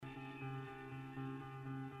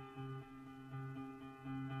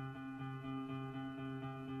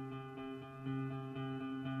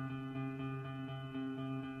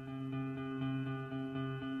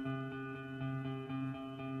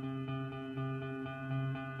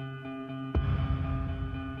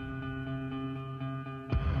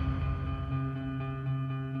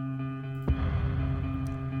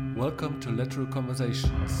Welcome to Lateral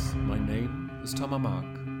Conversations. My name is Thomas Mark.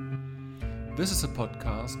 This is a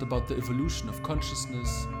podcast about the evolution of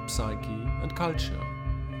consciousness, psyche, and culture.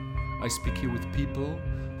 I speak here with people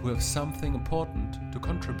who have something important to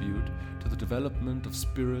contribute to the development of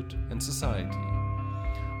spirit and society.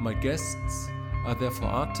 My guests are therefore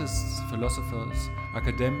artists, philosophers,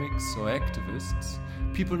 academics, or activists,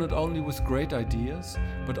 people not only with great ideas,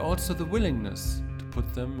 but also the willingness to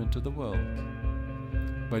put them into the world.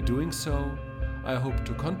 By doing so, I hope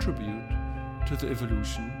to contribute to the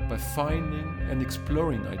evolution by finding and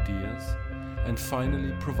exploring ideas and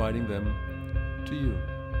finally providing them to you.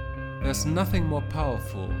 There's nothing more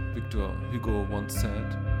powerful, Victor Hugo once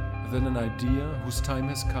said, than an idea whose time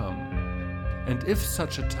has come. And if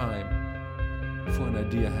such a time for an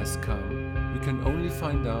idea has come, we can only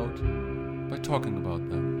find out by talking about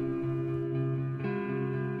them.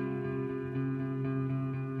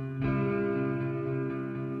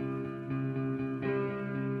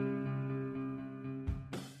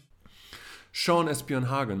 Sean Esbjørn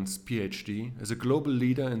Hagens, PhD, is a global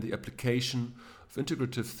leader in the application of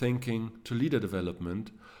integrative thinking to leader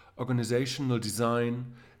development, organizational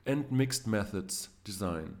design, and mixed methods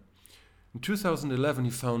design. In 2011,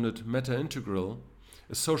 he founded Meta Integral,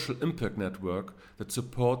 a social impact network that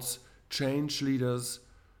supports change leaders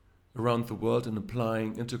around the world in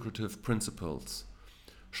applying integrative principles.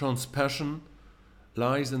 Sean's passion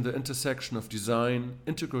lies in the intersection of design,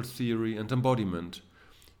 integral theory, and embodiment.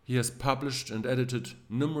 He has published and edited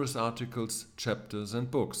numerous articles, chapters, and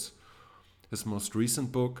books. His most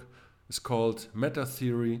recent book is called Meta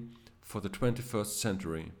Theory for the 21st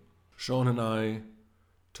Century. Sean and I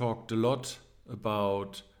talked a lot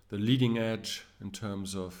about the leading edge in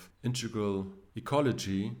terms of integral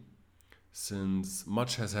ecology, since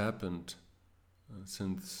much has happened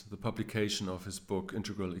since the publication of his book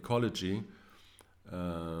Integral Ecology.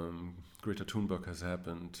 Greta Thunberg has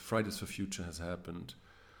happened, Fridays for Future has happened,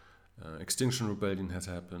 Extinction Rebellion has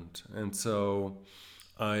happened. And so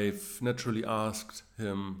I've naturally asked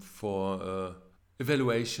him for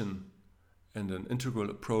evaluation and an integral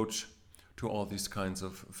approach to all these kinds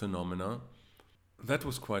of phenomena. That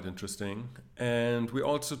was quite interesting. And we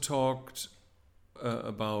also talked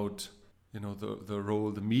about the role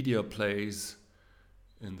the media plays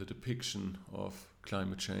in the depiction of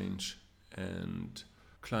climate change and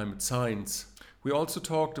climate science. We also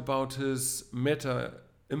talked about his meta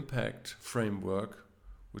impact framework,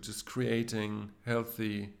 which is creating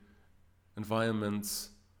healthy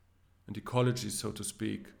environments and ecology, so to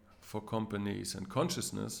speak, for companies and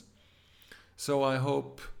consciousness. So I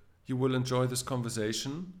hope you will enjoy this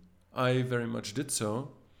conversation. I very much did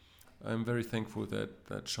so. I'm very thankful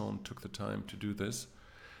that Sean took the time to do this.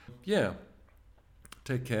 Yeah,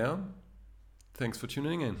 take care. Thanks for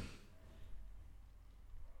tuning in.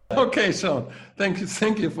 Okay, Sean, thank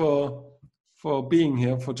you for being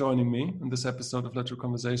here, for joining me in this episode of Lateral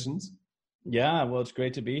Conversations. Yeah, well, it's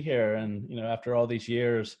great to be here, and after all these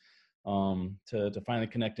years, to finally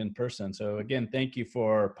connect in person. So again, thank you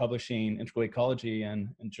for publishing Integral Ecology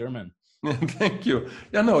in German. Thank you.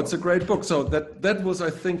 Yeah, no, it's a great book. So that was,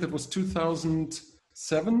 I think, that was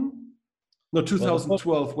 2007. No,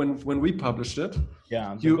 2012 when we published it.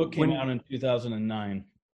 Yeah, the book came out in 2009.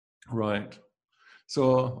 Right.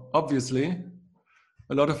 So obviously,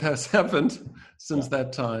 a lot has happened since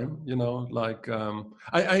that time,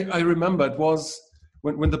 I remember it was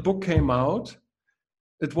when the book came out,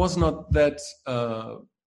 it was not that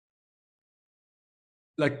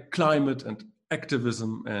like climate and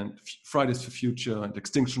activism and Fridays for Future and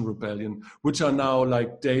Extinction Rebellion, which are now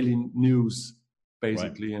like daily news,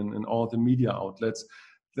 basically, right, in all the media outlets.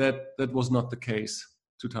 That was not the case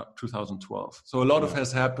 2012. So a lot of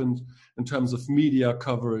has happened in terms of media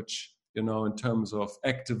coverage, in terms of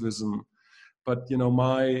activism. But,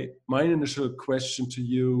 my initial question to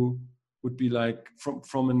you would be like,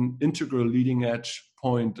 from an integral leading edge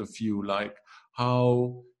point of view, like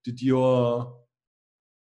how did your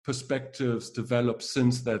perspectives develop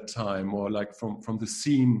since that time, or like from the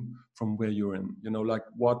scene from where you're in, like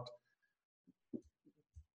what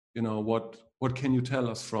can you tell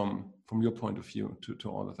us from your point of view to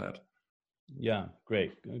all of that? Yeah,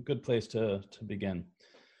 great. A good place to begin.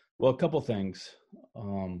 Well, a couple things.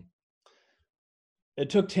 It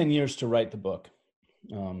took 10 years to write the book.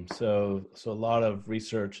 So a lot of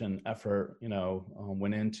research and effort,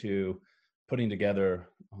 went into putting together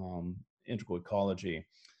Integral Ecology.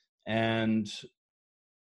 And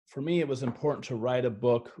for me, it was important to write a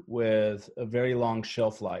book with a very long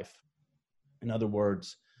shelf life. In other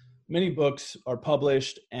words, many books are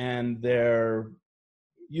published and they're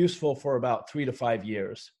useful for about 3 to 5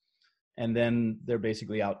 years. and then they're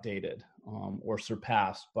basically outdated or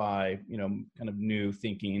surpassed by, kind of new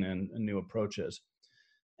thinking and new approaches.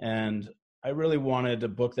 And I really wanted a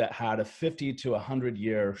book that had a 50 to 100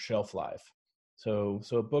 year shelf life. So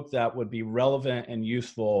a book that would be relevant and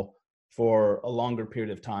useful for a longer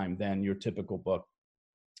period of time than your typical book.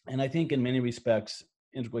 And I think in many respects,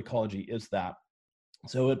 Integral Ecology is that.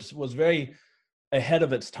 So it was very ahead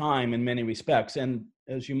of its time in many respects. And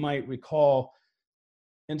as you might recall,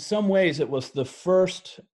 in some ways, it was the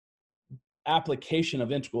first application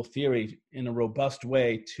of integral theory in a robust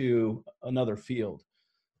way to another field.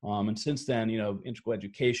 And since then, integral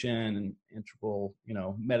education and integral,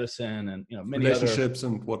 medicine and, many relationships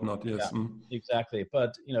other, and whatnot. Yes. Yeah, exactly.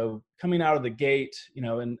 But, coming out of the gate,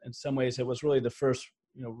 in some ways, it was really the first,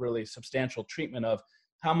 really substantial treatment of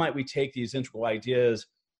how might we take these integral ideas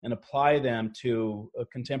and apply them to a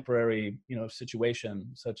contemporary, situation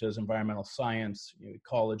such as environmental science,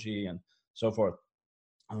 ecology, and so forth.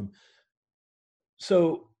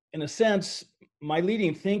 So in a sense, my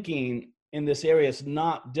leading thinking in this area is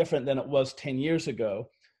not different than it was 10 years ago.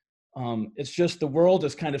 It's just the world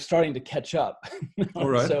is kind of starting to catch up. All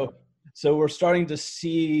right. So we're starting to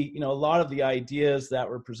see, a lot of the ideas that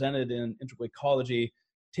were presented in integral ecology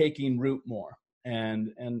taking root more,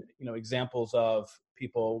 and examples of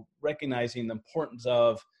people recognizing the importance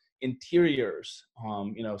of interiors,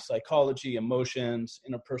 psychology, emotions,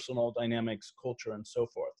 interpersonal dynamics, culture, and so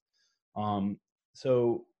forth.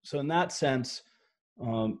 So in that sense,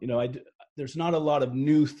 there's not a lot of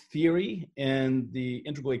new theory in the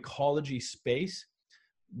integral ecology space.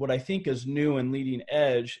 What I think is new and leading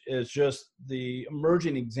edge is just the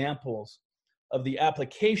emerging examples of the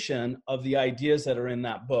application of the ideas that are in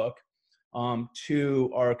that book to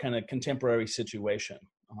our kind of contemporary situation.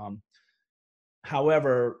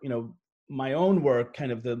 However, my own work,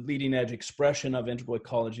 kind of the leading edge expression of integral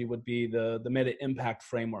ecology would be the meta-impact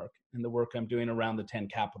framework and the work I'm doing around the 10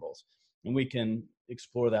 capitals. And we can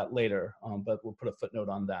explore that later, but we'll put a footnote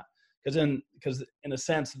on that. Because in a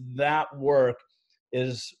sense, that work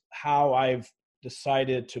is how I've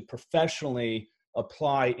decided to professionally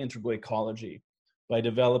apply integral ecology by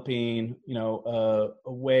developing, a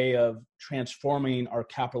way of transforming our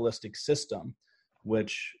capitalistic system,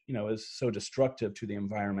 which, is so destructive to the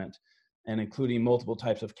environment, and including multiple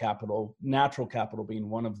types of capital, natural capital being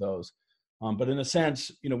one of those. But in a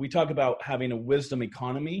sense, we talk about having a wisdom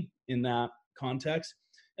economy in that context.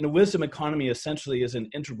 And a wisdom economy essentially is an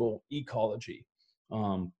integral ecology.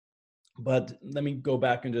 But let me go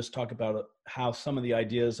back and just talk about how some of the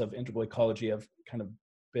ideas of integral ecology have kind of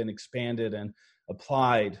been expanded and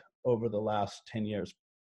applied over the last 10 years.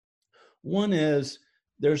 One is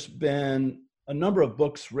there's been a number of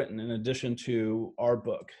books written in addition to our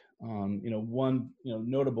book. One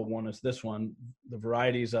notable one is this one, The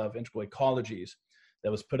Varieties of Integral Ecologies,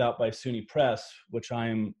 that was put out by SUNY Press, which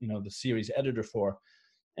I'm the series editor for.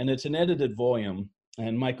 And it's an edited volume.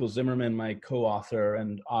 And Michael Zimmerman, my co-author,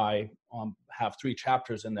 and I have 3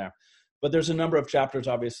 chapters in there. But there's a number of chapters,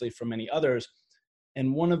 obviously, from many others.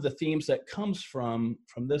 And one of the themes that comes from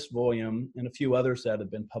this volume and a few others that have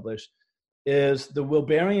been published is the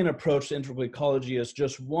Wilberian approach to integral ecology is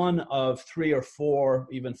just one of 3 or 4,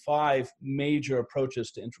 even 5 major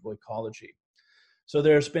approaches to integral ecology. So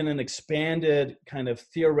there's been an expanded kind of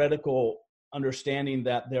theoretical understanding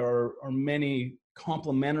that there are many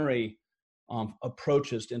complementary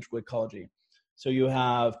approaches to integral ecology. So you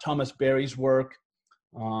have Thomas Berry's work,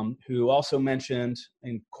 who also mentioned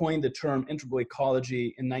and coined the term integral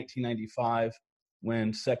ecology in 1995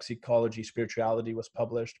 when Sex, Ecology, Spirituality was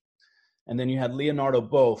published. And then you had Leonardo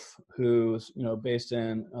Boff, who's based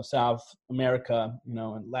in South America,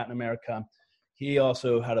 and Latin America. He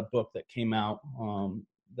also had a book that came out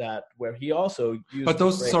where he also used. But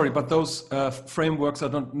those frameworks are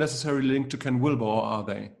not necessarily linked to Ken Wilber, or are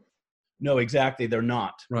they? No, exactly, they're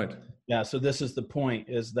not. Right. Yeah. So this is the point: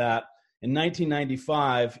 is that in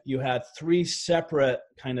 1995 you had 3 separate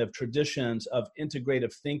kind of traditions of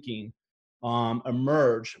integrative thinking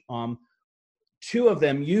emerge. 2 of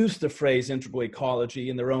them used the phrase integral ecology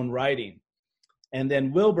in their own writing. And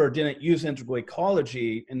then Wilber didn't use integral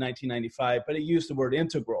ecology in 1995, but he used the word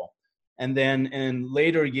integral. And then in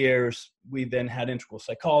later years, we then had integral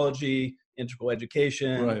psychology, integral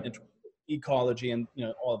education, right, integral ecology, and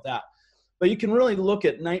all of that. But you can really look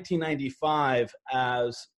at 1995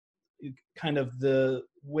 as kind of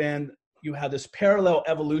when you had this parallel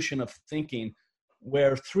evolution of thinking,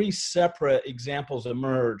 where 3 separate examples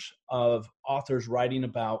emerge of authors writing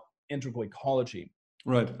about integral ecology.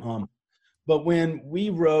 Right. But when we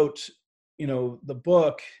wrote, the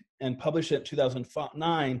book and published it in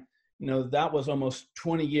 2009, that was almost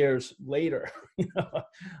 20 years later.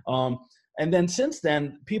 And then since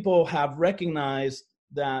then, people have recognized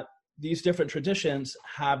that these different traditions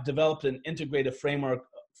have developed an integrated framework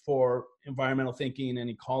for environmental thinking and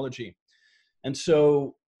ecology. And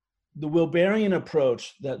so the Wilberian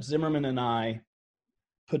approach that Zimmerman and I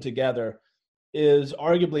put together is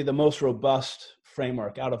arguably the most robust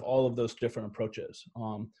framework out of all of those different approaches.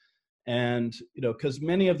 And, because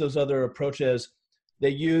many of those other approaches, they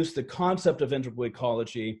use the concept of integral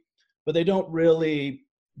ecology, but they don't really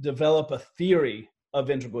develop a theory of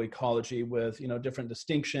integral ecology with, different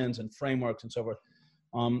distinctions and frameworks and so forth.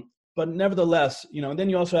 But nevertheless, and then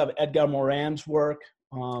you also have Edgar Morin's work,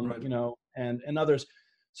 Right. And others.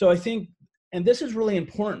 So I think, and this is really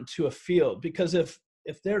important to a field, because if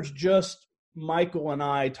there's just Michael and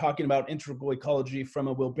I talking about integral ecology from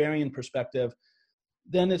a Wilberian perspective,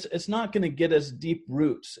 then it's not going to get as deep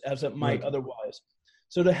roots as it might otherwise.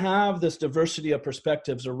 So to have this diversity of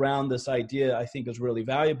perspectives around this idea, I think is really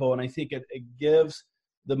valuable. And I think it gives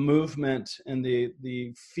the movement and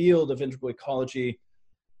the field of integral ecology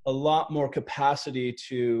a lot more capacity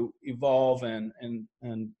to evolve and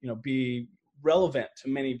be relevant to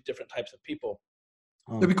many different types of people.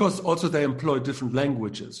 Because also they employ different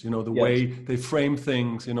languages, the way they frame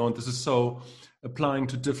things, and this is so applying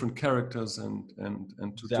to different characters and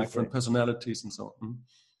to different personalities and so on.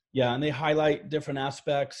 Yeah, and they highlight different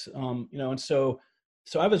aspects, and so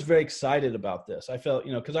I was very excited about this. I felt,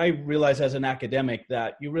 because I realized as an academic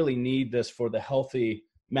that you really need this for the healthy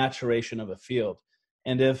maturation of a field.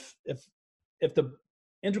 And if the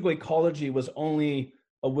integral ecology was only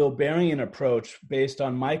a Wilberian approach based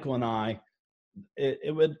on Michael and I,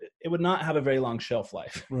 it would not have a very long shelf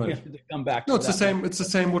life. Right. To come back. No, it's the same. It's the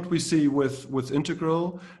same what we see with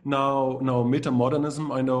integral now.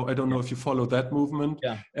 Metamodernism. I don't know if you follow that movement.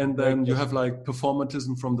 Yeah. And then you have like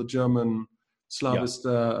performatism from the German Slavist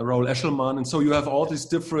Raoul Eshelman, and so you have all these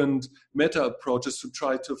different meta approaches to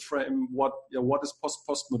try to frame what is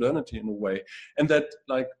postmodernity in a way, and that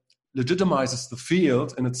like legitimizes the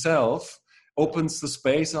field in itself, opens the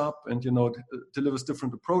space up, and delivers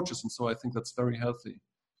different approaches, and so I think that's very healthy.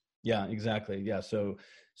 Yeah, exactly. Yeah, so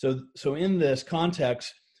in this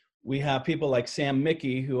context, we have people like Sam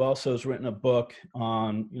Mickey, who also has written a book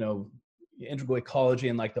on integral ecology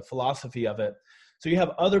and like the philosophy of it. So you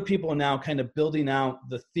have other people now kind of building out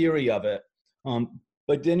the theory of it,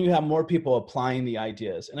 but then you have more people applying the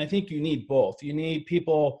ideas, and I think you need both. You need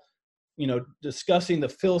people discussing the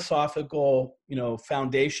philosophical,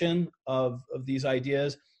 foundation of these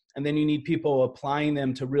ideas. And then you need people applying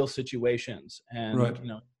them to real situations and,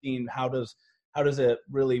 seeing how does it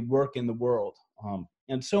really work in the world?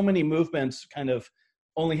 And so many movements kind of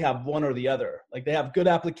only have one or the other. Like they have good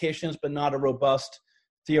applications, but not a robust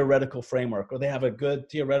theoretical framework, or they have a good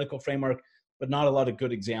theoretical framework, but not a lot of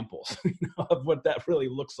good examples of what that really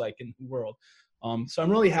looks like in the world. So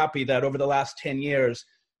I'm really happy that over the last 10 years,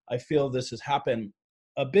 I feel this has happened.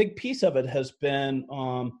 A big piece of it has been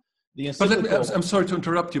the encyclical. But I'm sorry to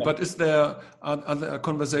interrupt you, but are there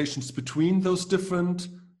conversations between those different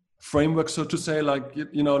frameworks, so to say, like,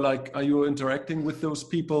 are you interacting with those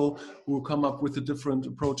people who come up with the different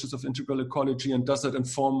approaches of integral ecology, and does that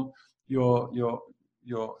inform your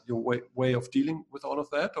way of dealing with all of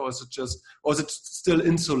that, or is it still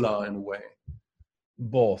insular in a way?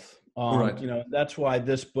 Both. Right. That's why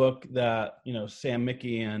this book that, Sam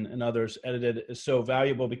Mickey and others edited is so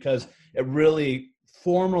valuable, because it really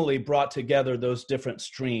formally brought together those different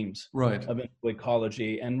streams of integral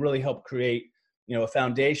ecology and really helped create, a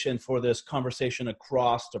foundation for this conversation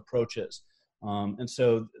across approaches. And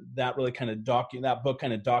so that really kind of that book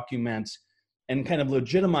kind of documents and kind of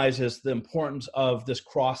legitimizes the importance of this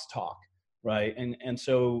crosstalk. Right. And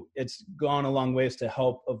so it's gone a long ways to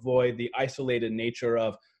help avoid the isolated nature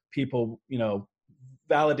of people,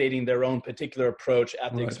 validating their own particular approach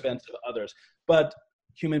at the expense of others. But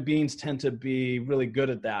human beings tend to be really good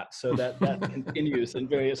at that. So that continues in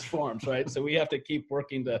various forms, right? So we have to keep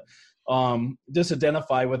working to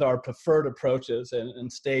disidentify with our preferred approaches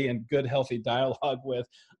and stay in good, healthy dialogue with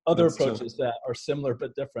other approaches that are similar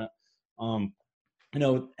but different. And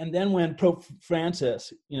then when Pope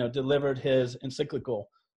Francis, delivered his encyclical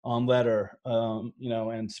letter,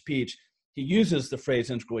 and speech, he uses the phrase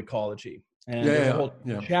integral ecology, and there's a whole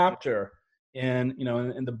chapter in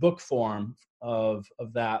the book form of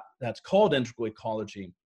that's called Integral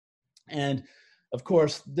Ecology. And of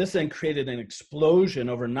course, this then created an explosion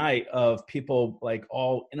overnight of people like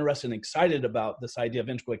all interested and excited about this idea of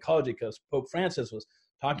integral ecology because Pope Francis was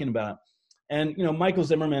talking about it. And, Michael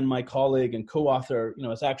Zimmerman, my colleague and co-author,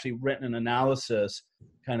 has actually written an analysis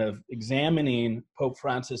kind of examining Pope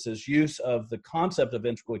Francis's use of the concept of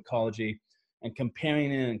integral ecology and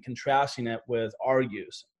comparing it and contrasting it with our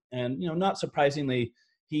use. And, not surprisingly,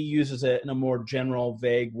 he uses it in a more general,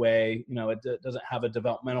 vague way. It doesn't have a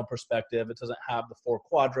developmental perspective. It doesn't have the 4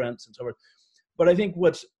 quadrants and so forth. But I think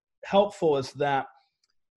what's helpful is that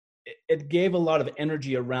it gave a lot of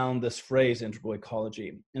energy around this phrase, integral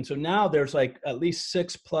ecology. And so now there's like at least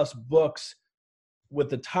 6+ books with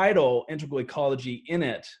the title integral ecology in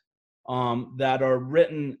it, that are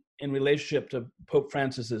written in relationship to Pope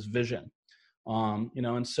Francis's vision.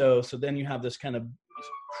 And so then you have this kind of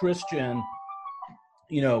Christian,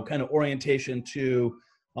 kind of orientation to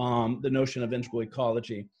the notion of integral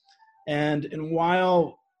ecology. And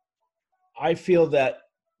while I feel that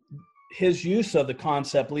his use of the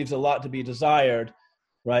concept leaves a lot to be desired,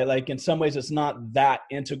 right? Like in some ways it's not that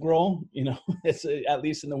integral, it's at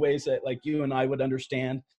least in the ways that like you and I would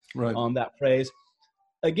understand that phrase.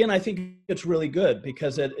 Again, I think it's really good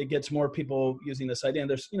because it gets more people using this idea. And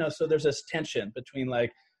there's, so there's this tension between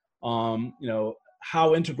like,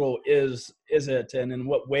 how integral is it, and in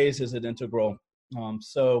what ways is it integral?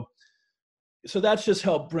 So that's just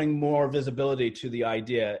helped bring more visibility to the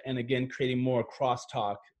idea, and again, creating more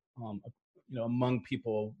crosstalk, among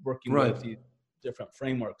people working with these different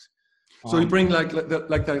frameworks. So you bring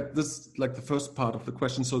the first part of the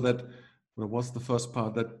question, so that was the first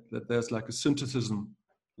part that there's like a synthetism,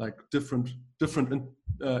 like different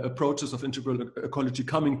approaches of integral ecology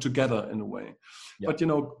coming together in a way. Yeah.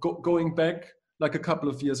 But going back like a couple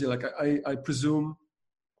of years here, like I presume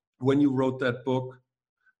when you wrote that book,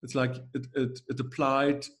 it's like it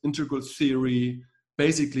applied integral theory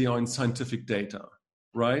basically on scientific data,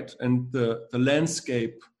 right? And the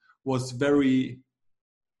landscape was very,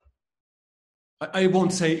 I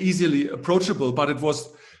won't say easily approachable, but it was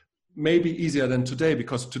maybe easier than today,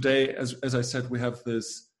 because today, as I said, we have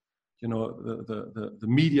this, the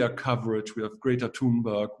media coverage, we have Greta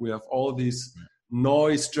Thunberg, we have all these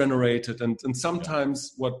noise generated, and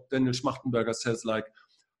sometimes what Daniel Schmachtenberger says, like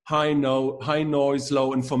high noise,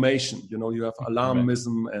 low information. You have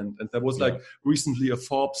alarmism, and there was like recently a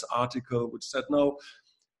Forbes article which said, no,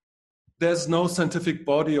 there's no scientific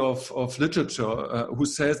body of literature who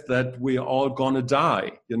says that we're all gonna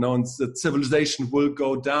die, and that civilization will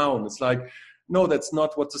go down. It's like, no, that's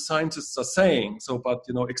not what the scientists are saying. So, but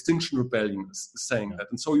Extinction Rebellion is saying that,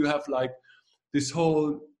 and so you have like this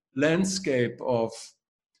whole landscape of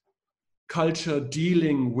culture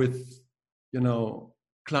dealing with,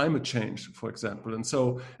 climate change, for example, and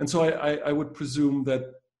so I would presume that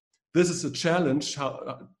this is a challenge,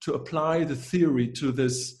 how to apply the theory to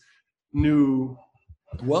this new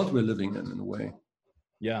world we're living in a way.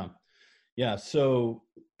 Yeah. So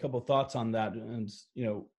a couple of thoughts on that. And,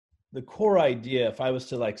 the core idea, if I was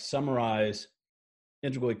to like summarize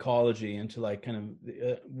integral ecology into like kind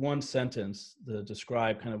of one sentence to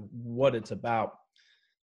describe kind of what it's about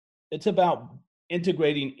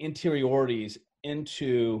integrating interiorities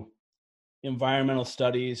into environmental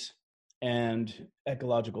studies and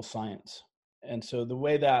ecological science. And so the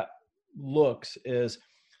way that looks is,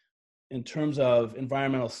 in terms of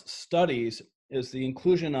environmental studies, is the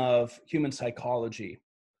inclusion of human psychology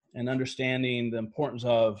and understanding the importance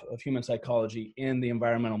of human psychology in the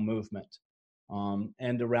environmental movement,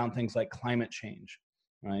 and around things like climate change,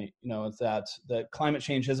 right? It's that climate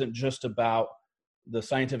change isn't just about the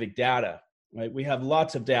scientific data, right? We have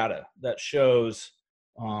lots of data that shows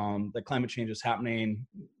that climate change is happening,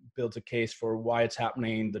 builds a case for why it's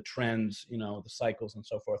happening, the trends, the cycles and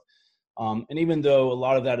so forth. And even though a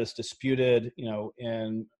lot of that is disputed,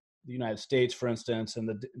 in the United States, for instance, and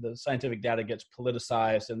the scientific data gets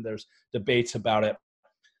politicized and there's debates about it,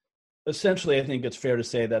 essentially, I think it's fair to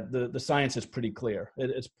say that the science is pretty clear.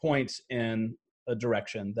 It points in a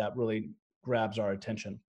direction that really grabs our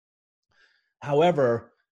attention.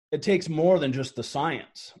 However, it takes more than just the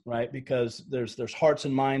science, right? Because there's hearts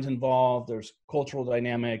and minds involved, there's cultural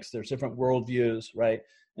dynamics, there's different worldviews, right?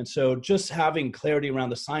 And so just having clarity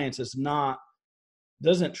around the science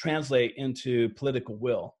doesn't translate into political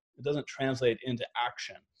will. It doesn't translate into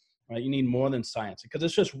action, right? You need more than science, because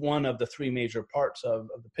it's just one of the 3 major parts of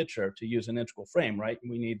the picture, to use an integral frame, right?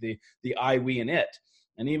 We need the I, we, and it.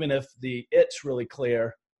 And even if the it's really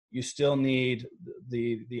clear, you still need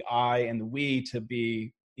the I and the we to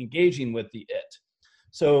be engaging with the it.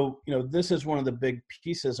 So, this is one of the big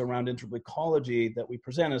pieces around integral ecology that we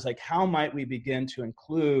present, is like, how might we begin to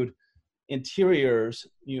include interiors,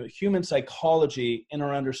 human psychology in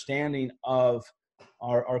our understanding of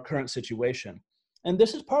our current situation? And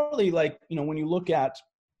this is partly like, when you look at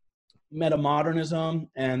metamodernism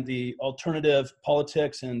and the alternative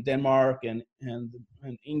politics in Denmark and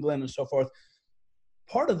England and so forth,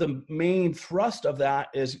 part of the main thrust of that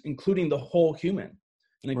is including the whole human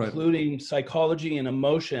and including psychology and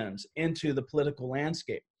emotions into the political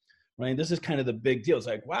landscape, right? This is kind of the big deal. It's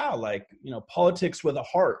like, wow, like, politics with a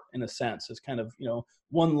heart, in a sense, is kind of,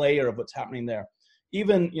 one layer of what's happening there.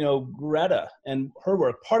 Even, Greta and her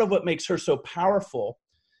work, part of what makes her so powerful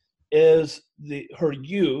is her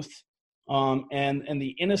youth, and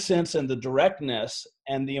the innocence and the directness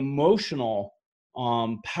and the emotional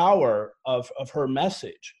power of her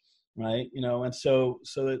message, right? And so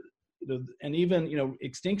and even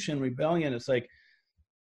Extinction Rebellion, it's like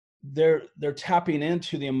they're tapping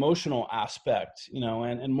into the emotional aspect,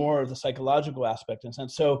 and more of the psychological aspect in a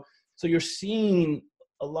sense. So you're seeing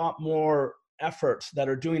a lot more efforts that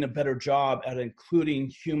are doing a better job at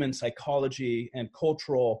including human psychology and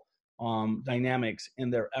cultural dynamics in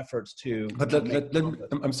their efforts to. But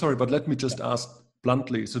I'm sorry, but let me just ask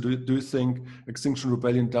bluntly. So do you think Extinction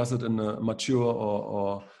Rebellion does it in a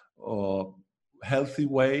mature or healthy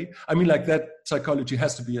way? I mean, like, that psychology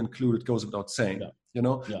has to be included, goes without saying,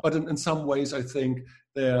 But in some ways, I think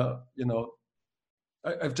they're,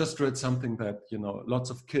 I've just read something that,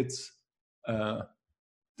 lots of kids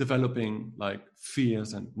developing like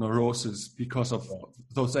fears and neurosis because of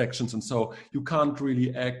those actions. And so you can't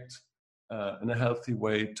really act in a healthy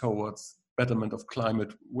way towards betterment of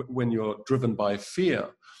climate when you're driven by fear,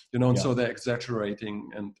 and so they're exaggerating.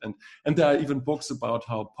 And there are even books about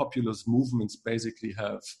how populist movements basically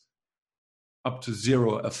have up to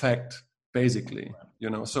zero effect, basically,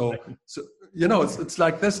 so it's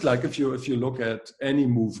like this, like if you look at any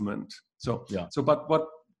movement. But what,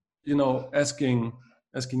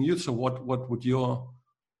 asking you, so what would your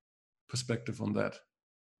perspective on that?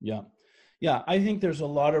 Yeah, I think there's a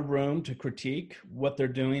lot of room to critique what they're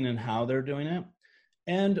doing and how they're doing it.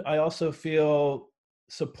 And I also feel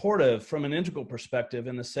supportive from an integral perspective,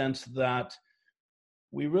 in the sense that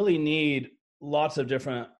we really need lots of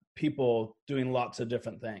different people doing lots of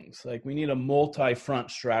different things. Like, we need a multi-front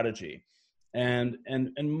strategy. And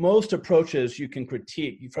most approaches you can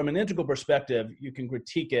critique from an integral perspective. You can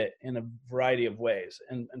critique it in a variety of ways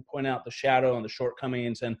and point out the shadow and the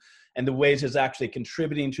shortcomings and the ways it's actually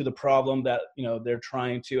contributing to the problem that they're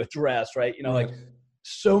trying to address, right? Like,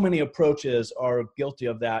 so many approaches are guilty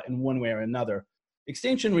of that in one way or another.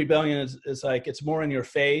 Extinction Rebellion is like, it's more in your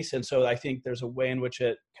face, and so I think there's a way in which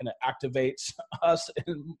it kind of activates us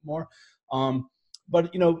more.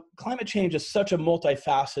 But climate change is such a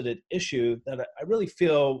multifaceted issue that I really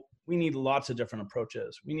feel we need lots of different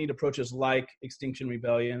approaches. We need approaches like Extinction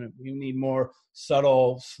Rebellion. We need more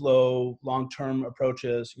subtle, slow, long-term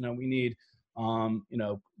approaches. We need,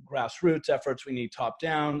 grassroots efforts. We need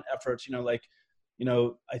top-down efforts. I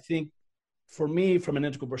think for me, from an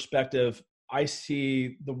integral perspective, I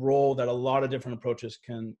see the role that a lot of different approaches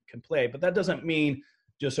can play. But that doesn't mean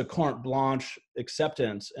just a carte blanche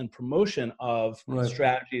acceptance and promotion of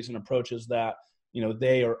strategies and approaches that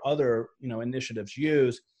they or other initiatives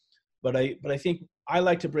use. But I think I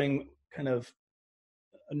like to bring kind of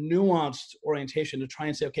a nuanced orientation to try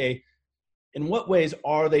and say, okay, in what ways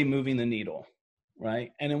are they moving the needle,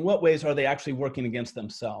 right? And in what ways are they actually working against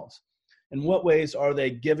themselves? In what ways are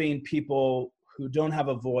they giving people who don't have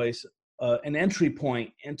a voice an entry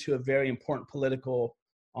point into a very important political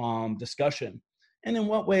discussion? And in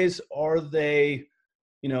what ways are they,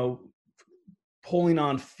 pulling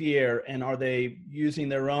on fear, and are they using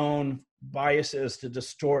their own biases to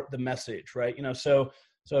distort the message, right? I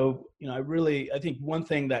think one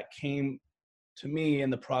thing that came to me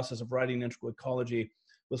in the process of writing Integral Ecology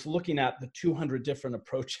was looking at the 200 different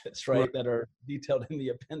approaches, right, that are detailed in the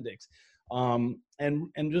appendix. And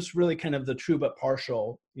just really kind of the true but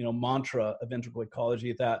partial, mantra of Integral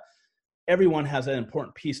Ecology, that everyone has an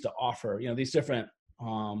important piece to offer, these different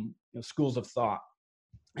schools of thought.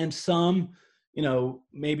 And some,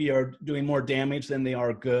 maybe are doing more damage than they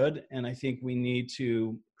are good. And I think we need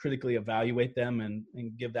to critically evaluate them and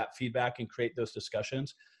give that feedback and create those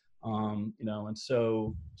discussions. And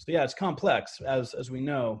so yeah, it's complex as we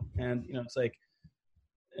know. And, it's like,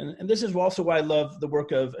 and this is also why I love the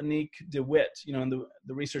work of Anique de Wit, and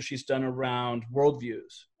the research she's done around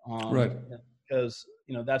worldviews. Because,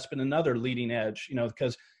 that's been another leading edge,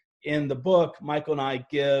 because in the book, Michael and I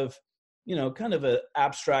give, kind of an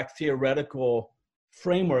abstract theoretical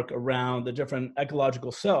framework around the different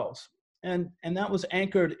ecological cells. And that was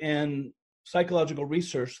anchored in psychological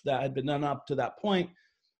research that had been done up to that point.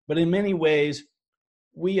 But in many ways,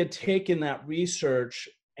 we had taken that research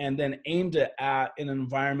and then aimed it at an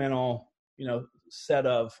environmental, set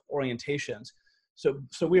of orientations.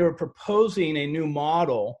 So we are proposing a new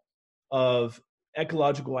model of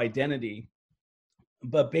ecological identity,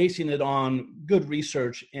 but basing it on good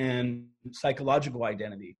research in psychological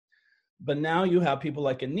identity. But now you have people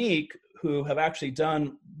like Anik who have actually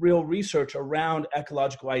done real research around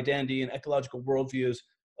ecological identity and ecological worldviews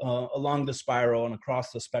along the spiral and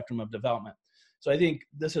across the spectrum of development. So I think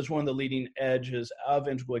this is one of the leading edges of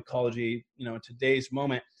integral ecology, in today's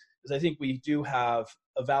moment, is I think we do have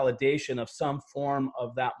a validation of some form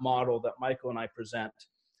of that model that Michael and I present,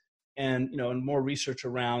 and and more research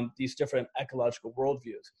around these different ecological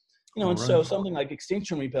worldviews. So something like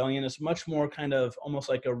Extinction Rebellion is much more kind of almost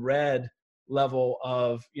like a red level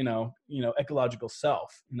of ecological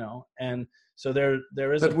self, and so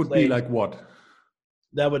there is that would be like what?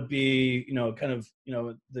 That would be kind of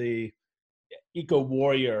the eco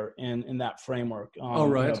warrior in that framework.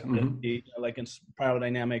 Like in spiral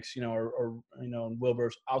dynamics, or in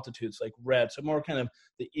Wilber's altitudes, like red. So more kind of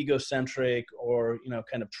the egocentric or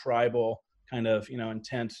kind of tribal kind of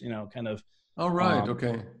intent, kind of.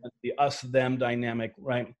 Okay. The us them dynamic,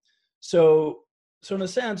 right? So in a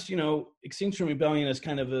sense, Extinction Rebellion is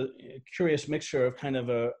kind of a curious mixture of kind of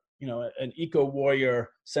an eco warrior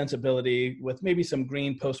sensibility with maybe some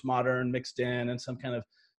green postmodern mixed in and some kind of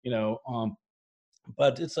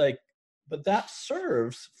but it's like, but that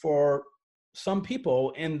serves for some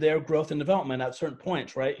people in their growth and development at certain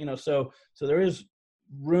points, right? So there is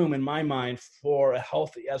room in my mind for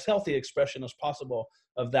as healthy expression as possible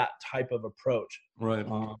of that type of approach. Right.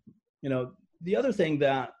 The other thing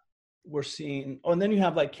that we're seeing, and then you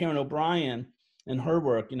have like Karen O'Brien and her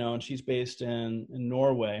work, and she's based in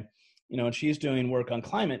Norway, and she's doing work on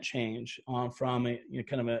climate change from a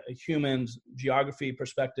kind of a human geography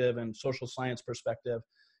perspective and social science perspective.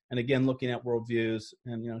 And again, looking at worldviews,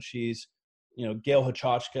 and, she's, Gail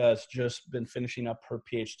Hochachka has just been finishing up her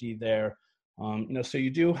PhD there. So you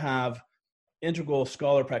do have integral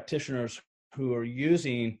scholar practitioners who are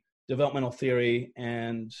using developmental theory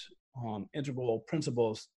and integral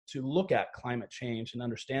principles to look at climate change and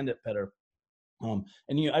understand it better.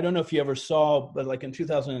 I don't know if you ever saw, but like in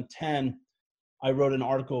 2010, I wrote an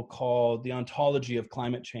article called The Ontology of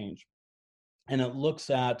Climate Change. And it looks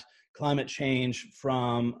at climate change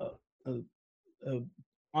from a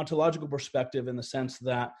ontological perspective, in the sense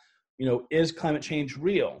that, is climate change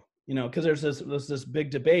real? Because there's this big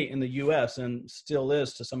debate in the US, and still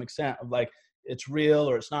is to some extent, of like, it's real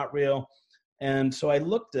or it's not real. And so I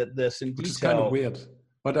looked at this in detail. Which is kind of weird.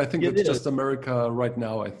 But I think it's just America right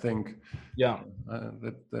now, I think. Yeah.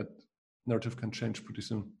 That narrative can change pretty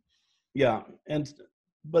soon. Yeah.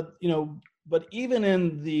 But even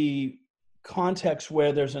in the context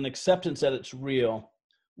where there's an acceptance that it's real,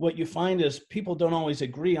 what you find is people don't always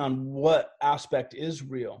agree on what aspect is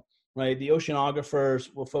real, right? The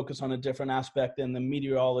oceanographers will focus on a different aspect than the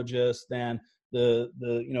meteorologists, than the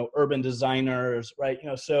urban designers, right?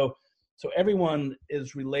 So everyone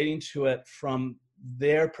is relating to it from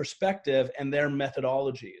their perspective and their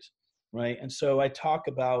methodologies, right? And so I talk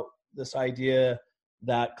about this idea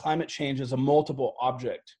that climate change is a multiple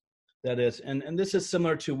object. That is, and this is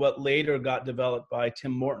similar to what later got developed by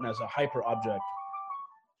Tim Morton as a hyper object.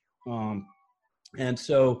 And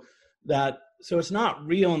so it's not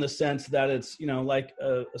real in the sense that it's, like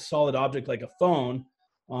a solid object like a phone.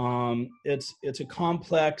 It's a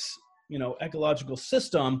complex, ecological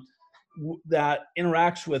system that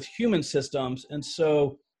interacts with human systems. And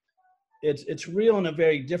so it's real in a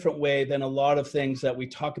very different way than a lot of things that we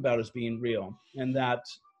talk about as being real. And that,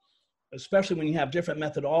 especially when you have different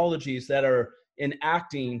methodologies that are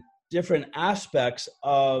enacting different aspects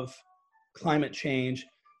of climate change,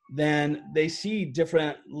 then they see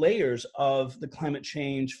different layers of the climate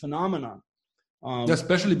change phenomenon.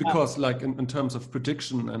 Especially because, like in terms of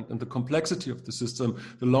prediction and the complexity of the system,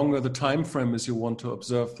 the longer the time frame is you want to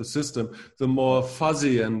observe the system, the more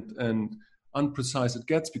fuzzy and unprecise it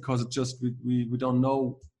gets, because it just we don't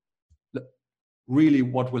know really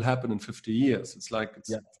what will happen in 50 years. It's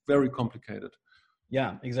very complicated.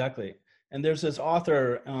 Yeah, exactly. And there's this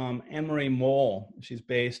author, Anne-Marie Mol. She's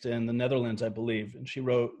based in the Netherlands, I believe, and she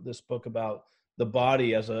wrote this book about the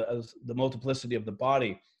body as the multiplicity of the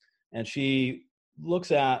body, and she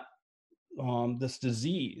looks at this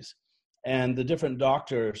disease and the different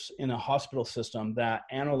doctors in a hospital system that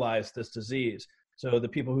analyze this disease. So the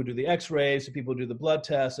people who do the x-rays, the people who do the blood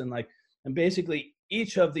tests, and basically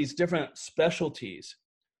each of these different specialties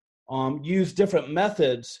use different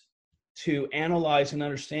methods to analyze and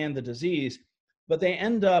understand the disease, but they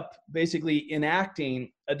end up basically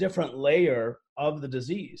enacting a different layer of the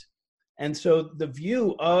disease. And so the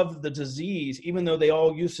view of the disease, even though they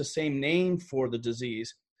all use the same name for the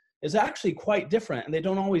disease, is actually quite different, and they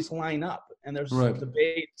don't always line up. And there's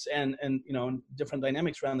debates and different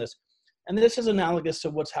dynamics around this. And this is analogous to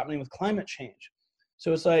what's happening with climate change.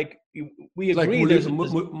 So it's like we agree there's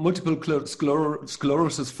multiple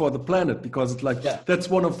sclerosis for the planet, because it's like that's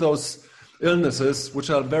one of those illnesses which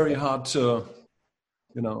are very hard to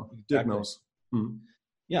diagnose.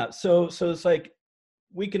 Yeah, so it's like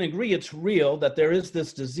we can agree it's real that there is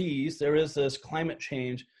this disease, there is this climate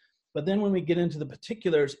change, but then when we get into the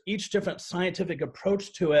particulars, each different scientific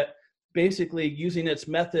approach to it, basically using its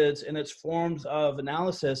methods and its forms of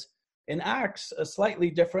analysis, enacts a slightly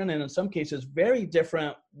different, and in some cases very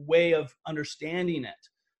different, way of understanding it.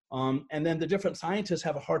 And then the different scientists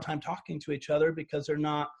have a hard time talking to each other because they're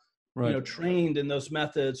not trained in those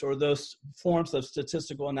methods or those forms of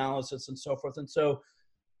statistical analysis and so forth. And so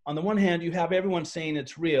on the one hand, you have everyone saying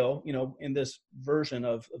it's real, in this version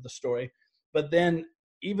of the story, but then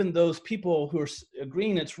even those people who are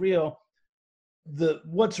agreeing it's real,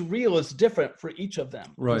 what's real is different for each of them.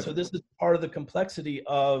 Right. And so this is part of the complexity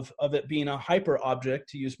of it being a hyper object,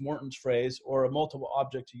 to use Morton's phrase, or a multiple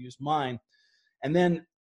object, to use mine. And then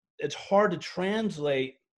it's hard to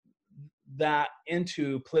translate that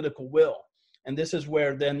into political will. And this is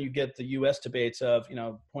where then you get the US debates of,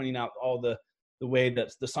 pointing out all the way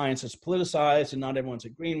that the science is politicized and not everyone's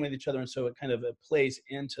agreeing with each other. And so it kind of plays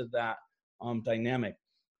into that dynamic.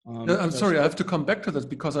 I'm sorry, I have to come back to this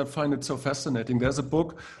because I find it so fascinating. There's a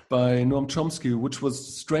book by Noam Chomsky, which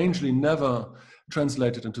was strangely never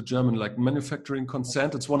translated into German, like Manufacturing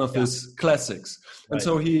Consent. It's one of his classics. And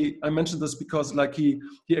so I mentioned this because he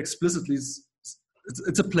explicitly,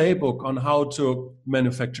 it's a playbook on how to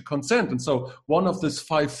manufacture consent. And so one of these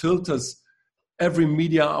 5 filters every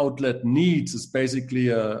media outlet needs is basically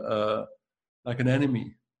like an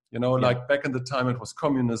enemy. Like back in the time it was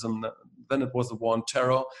communism, then it was the war on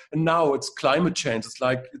terror, and now it's climate change. It's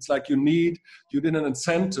like you need an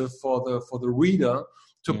incentive for the reader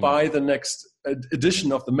to buy the next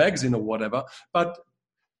edition of the magazine or whatever. But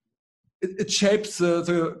it shapes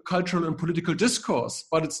the cultural and political discourse.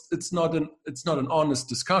 But it's not an honest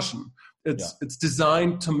discussion. It's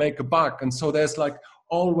designed to make a buck, and so there's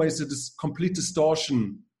always this complete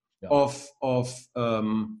distortion of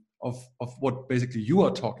what basically you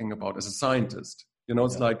are talking about as a scientist.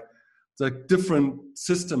 It's like different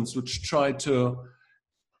systems which try to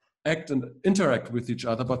act and interact with each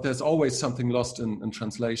other, but there's always something lost in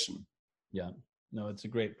translation. Yeah, no, it's a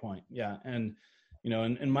great point. Yeah, and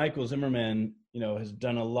and Michael Zimmerman, has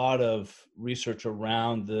done a lot of research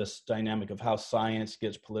around this dynamic of how science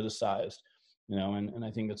gets politicized. And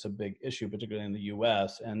I think that's a big issue, particularly in the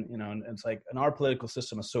U.S. And and it's like, and our political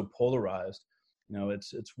system is so polarized.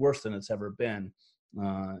 It's worse than it's ever been.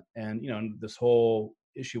 And this whole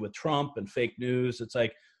issue with Trump and fake news, it's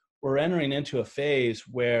like we're entering into a phase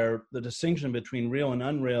where the distinction between real and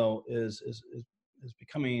unreal is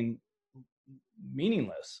becoming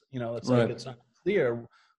meaningless. It's like it's not clear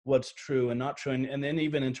what's true and not true. And then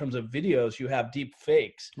even in terms of videos, you have deep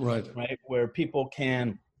fakes, right? Where people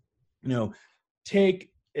can, take,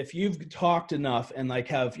 if you've talked enough and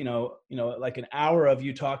have, like an hour of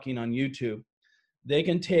you talking on YouTube, they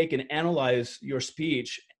can take and analyze your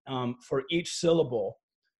speech for each syllable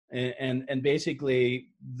and basically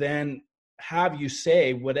then have you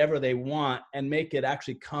say whatever they want and make it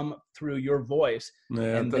actually come through your voice.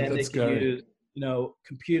 And then they can use,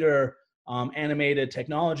 computer animated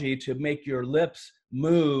technology to make your lips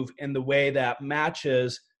move in the way that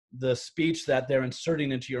matches the speech that they're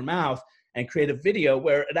inserting into your mouth, and create a video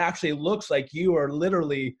where it actually looks like you are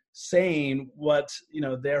literally saying what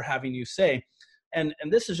they're having you say. And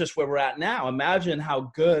this is just where we're at now. Imagine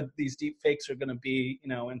how good these deep fakes are going to be,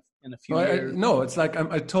 in a few years. No, it's like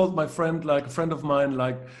I told my friend, a friend of mine,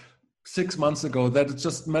 6 months ago, that it's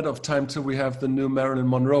just a matter of time till we have the new Marilyn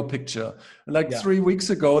Monroe picture. And 3 weeks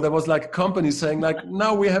ago, there was a company saying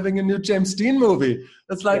now we're having a new James Dean movie.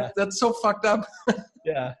 That's that's so fucked up.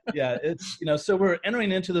 Yeah. It's, so we're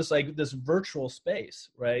entering into this, this virtual space,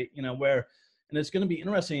 right? Where, and it's going to be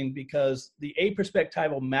interesting because the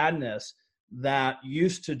aperspectival madness that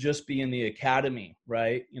used to just be in the academy,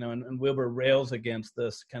 right? And Wilbur rails against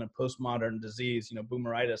this kind of postmodern disease,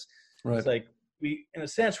 boomeritis. Right. It's like in a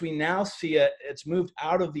sense, we now see it's moved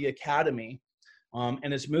out of the academy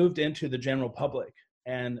and it's moved into the general public.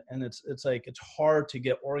 And it's like, it's hard to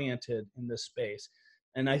get oriented in this space.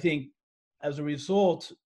 And I think as a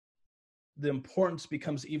result, the importance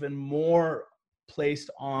becomes even more placed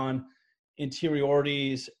on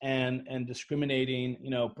interiorities and discriminating,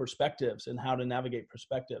 perspectives and how to navigate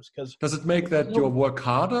perspectives. Because does it make that your work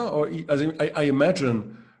harder, or I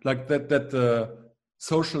imagine that the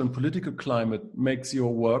social and political climate makes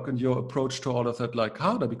your work and your approach to all of that like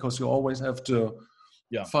harder, because you always have to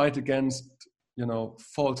fight against,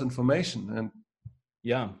 false information. And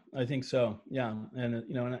yeah, I think so. Yeah. And,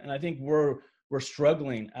 and I think we're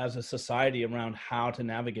struggling as a society around how to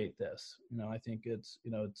navigate this. I think it's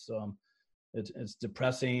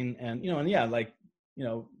depressing, and,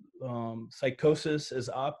 psychosis is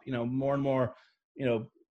up, more and more.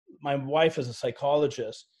 My wife is a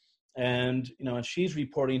psychologist, and, and she's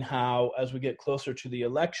reporting how, as we get closer to the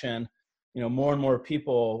election, more and more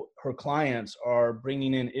people, her clients, are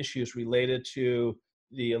bringing in issues related to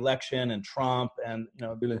the election and Trump and,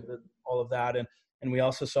 really? all of that. And we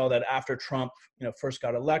also saw that after Trump, first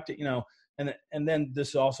got elected, and then this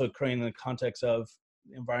is also occurring in the context of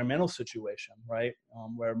the environmental situation, right?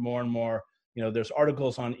 Where more and more, there's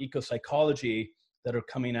articles on ecopsychology that are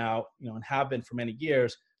coming out, and have been for many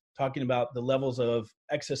years, talking about the levels of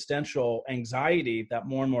existential anxiety that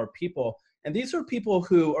more and more people, and these are people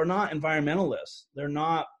who are not environmentalists. They're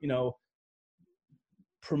not,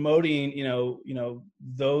 promoting,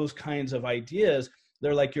 those kinds of ideas.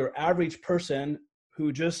 They're like your average person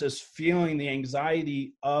who just is feeling the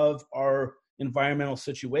anxiety of our environmental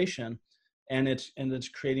situation. And it's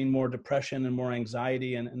creating more depression and more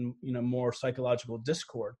anxiety and more psychological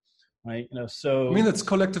discord. Right. So I mean, it's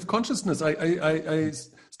collective consciousness. I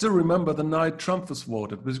still remember the night Trump was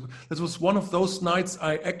voted. This was one of those nights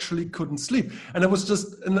I actually couldn't sleep. And I was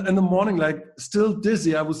just in the morning, like, still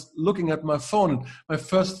dizzy. I was looking at my phone, and my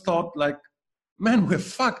first thought, like, man, we're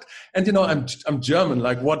fucked. And, I'm German.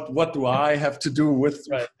 Like, what do I have to do with,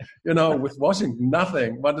 right. With Washington?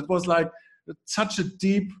 Nothing. But it was like such a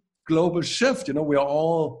deep global shift. We are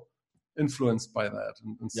all influenced by that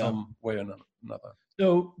in some way or another.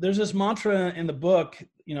 So there's this mantra in the book,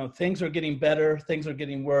 things are getting better, things are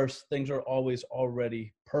getting worse, things are always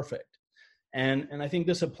already perfect. And I think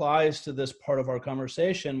this applies to this part of our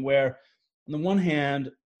conversation, where on the one hand,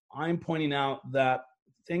 I'm pointing out that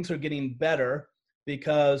things are getting better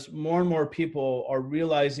because more and more people are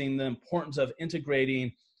realizing the importance of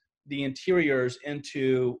integrating the interiors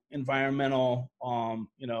into environmental,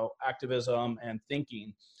 activism and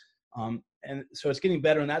thinking. And so it's getting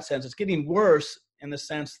better in that sense. It's getting worse in the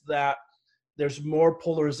sense that there's more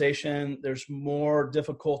polarization, there's more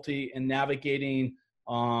difficulty in navigating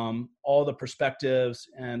all the perspectives,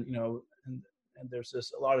 and and there's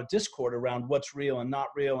a lot of discord around what's real and not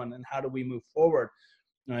real, and how do we move forward,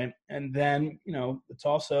 right? And then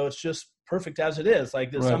it's just perfect as it is.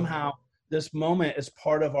 Like right. Somehow this moment is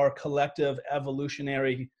part of our collective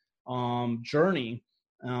evolutionary journey.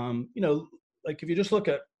 Like if you just look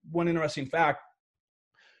at one interesting fact,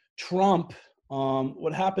 Trump.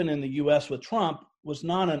 What happened in the U.S. with Trump was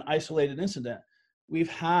not an isolated incident. We've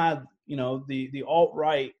had, the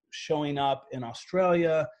alt-right showing up in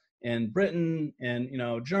Australia, in Britain, and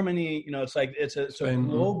Germany. It's like it's a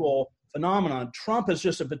global phenomenon. Trump is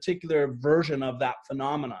just a particular version of that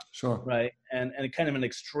phenomenon, sure, right? And kind of an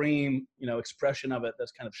extreme, expression of it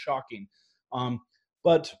that's kind of shocking.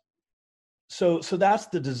 But so that's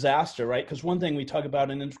the disaster, right? Because one thing we talk about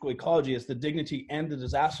in integral ecology is the dignity and the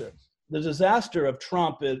disaster. The disaster of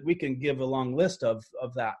Trump is, we can give a long list of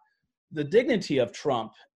that. The dignity of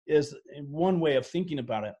Trump is, one way of thinking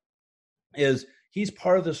about it, is he's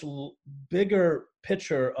part of this bigger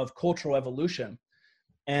picture of cultural evolution.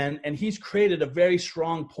 And he's created a very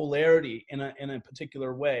strong polarity in a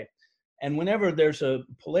particular way. And whenever there's a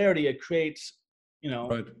polarity, it creates,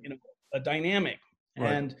 right. A dynamic.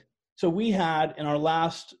 Right. And so we had, in our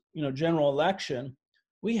last, general election,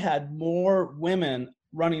 we had more women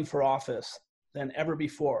running for office than ever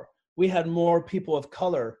before. We had more people of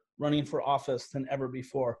color running for office than ever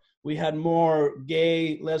before. We had more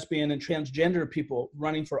gay, lesbian, and transgender people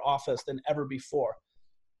running for office than ever before.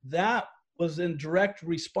 That was in direct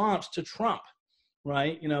response to Trump,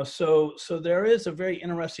 right? So there is a very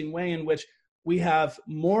interesting way in which we have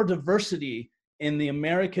more diversity in the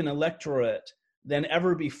American electorate than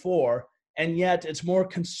ever before, and yet it's more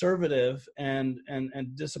conservative and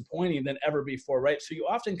disappointing than ever before, right? So you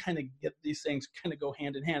often kind of get these things kind of go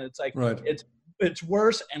hand in hand. It's like, right. it's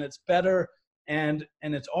worse and it's better, and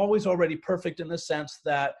it's always already perfect, in the sense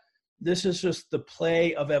that this is just the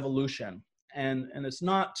play of evolution, and it's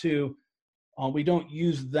not to we don't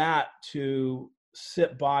use that to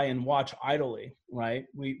sit by and watch idly, right?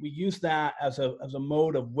 We use that as a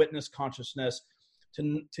mode of witness consciousness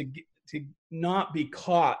to not be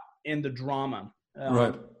caught in the drama,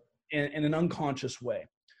 right. in an unconscious way,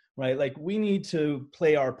 right? Like we need to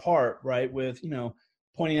play our part, right? With,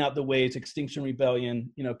 pointing out the ways Extinction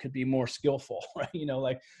Rebellion, could be more skillful,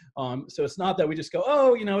 right? So it's not that we just go,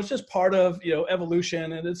 oh, it's just part of,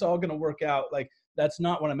 evolution and it's all going to work out. Like, that's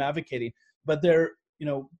not what I'm advocating. But there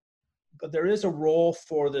is a role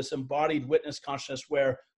for this embodied witness consciousness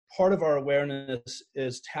where part of our awareness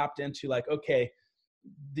is tapped into, like, okay,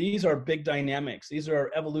 these are big dynamics. These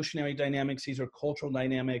are evolutionary dynamics. These are cultural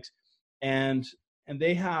dynamics. And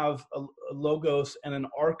they have a logos and an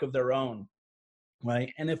arc of their own,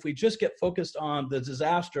 right? And if we just get focused on the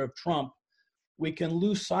disaster of Trump, we can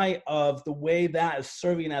lose sight of the way that is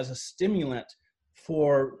serving as a stimulant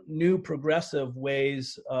for new progressive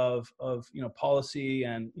ways of policy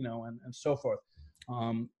and so forth.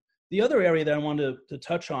 The other area that I wanted to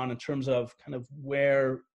touch on in terms of kind of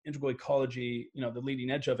where integral ecology, the leading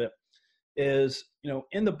edge of it, is,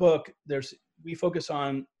 in the book, we focus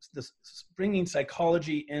on this, bringing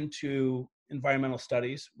psychology into environmental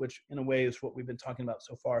studies, which in a way is what we've been talking about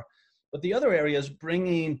so far. But the other area is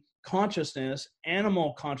bringing consciousness,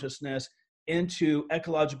 animal consciousness, into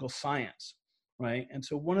ecological science, right? And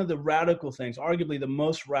so one of the radical things, arguably the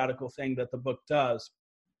most radical thing that the book does,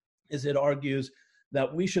 is it argues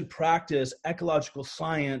that we should practice ecological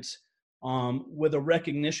science with a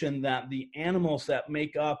recognition that the animals that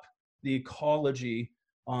make up the ecology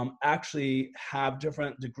actually have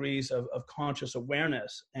different degrees of conscious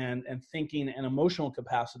awareness and thinking and emotional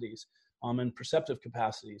capacities and perceptive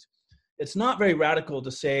capacities. It's not very radical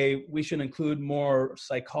to say we should include more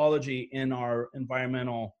psychology in our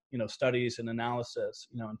environmental, studies and analysis,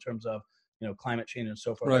 in terms of, climate change and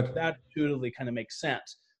so forth. Right. That intuitively kind of makes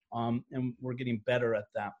sense. And we're getting better at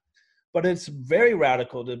that. But it's very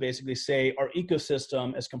radical to basically say our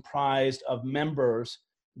ecosystem is comprised of members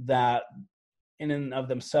that in and of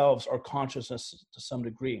themselves are consciousness to some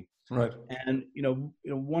degree. Right. And,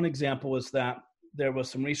 one example is that there was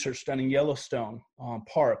some research done in Yellowstone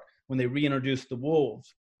Park when they reintroduced the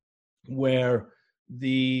wolves, where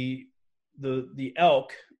the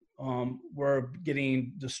elk were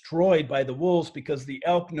getting destroyed by the wolves because the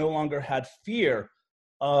elk no longer had fear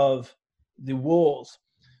of the wolves.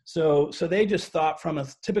 So they just thought, from a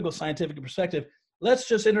typical scientific perspective, let's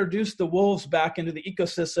just introduce the wolves back into the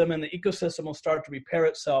ecosystem, and the ecosystem will start to repair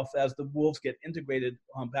itself as the wolves get integrated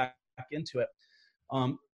back into it.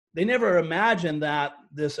 They never imagined that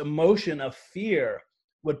this emotion of fear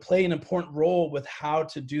would play an important role with how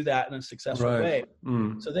to do that in a successful way.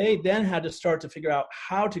 So they then had to start to figure out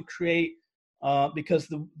how to create, because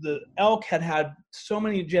the elk had so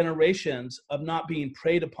many generations of not being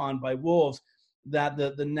preyed upon by wolves, that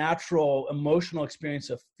the natural emotional experience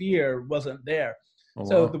of fear wasn't there. Oh,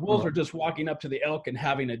 so wow. The wolves are just walking up to the elk and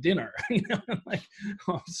having a dinner.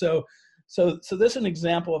 So this is an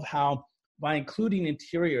example of how, by including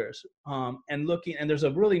interiors and there's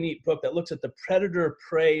a really neat book that looks at the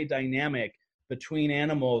predator-prey dynamic between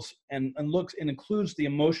animals and includes the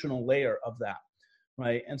emotional layer of that,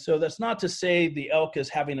 right? And so that's not to say the elk is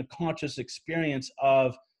having a conscious experience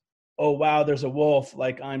of, oh, wow, there's a wolf,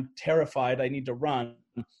 like I'm terrified, I need to run,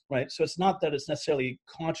 right? So it's not that it's necessarily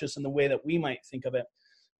conscious in the way that we might think of it,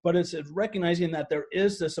 but it's recognizing that there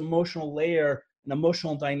is this emotional layer, an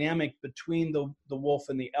emotional dynamic between the wolf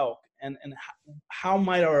and the elk. And how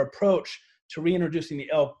might our approach to reintroducing the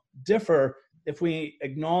elk differ if we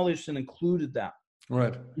acknowledged and included that?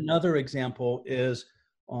 Right. Another example is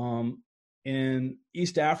in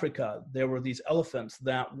East Africa, there were these elephants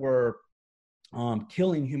that were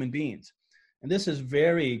killing human beings. And this is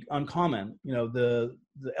very uncommon. The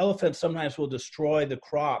elephants sometimes will destroy the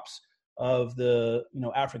crops of the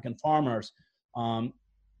African farmers,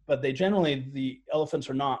 but the elephants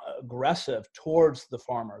are not aggressive towards the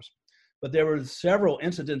farmers. But there were several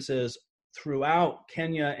incidences throughout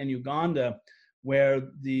Kenya and Uganda where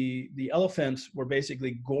the elephants were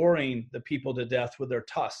basically goring the people to death with their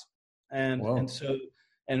tusks. And so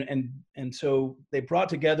they brought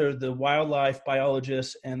together the wildlife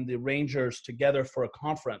biologists and the rangers together for a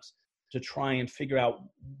conference to try and figure out,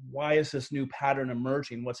 why is this new pattern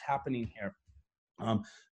emerging? What's happening here?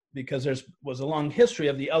 Because there was a long history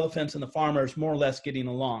of the elephants and the farmers more or less getting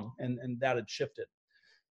along, and that had shifted.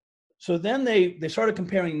 So then they started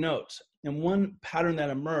comparing notes. And one pattern that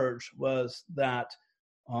emerged was that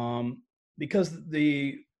because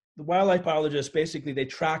the wildlife biologists, basically, they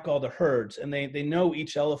track all the herds, and they know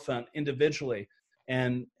each elephant individually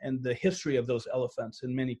and the history of those elephants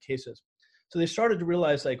in many cases. So they started to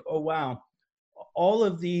realize, like, oh, wow, all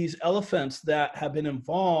of these elephants that have been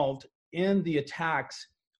involved in the attacks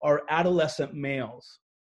are adolescent males.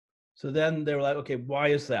 So then they were like, okay, why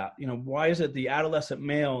is that? Why is it the adolescent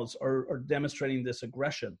males are demonstrating this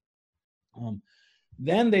aggression?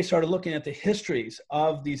 Then they started looking at the histories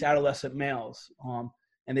of these adolescent males.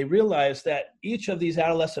 And they realized that each of these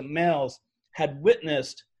adolescent males had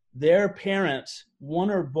witnessed their parents, one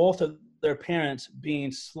or both of their parents,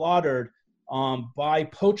 being slaughtered by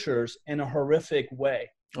poachers in a horrific way.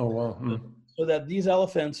 Oh, wow. So that these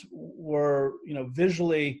elephants were,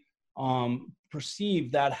 visually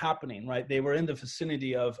perceived that happening, right? They were in the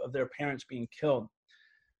vicinity of their parents being killed.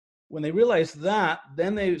 When they realized that,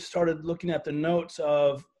 then they started looking at the notes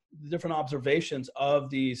of the different observations of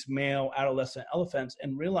these male adolescent elephants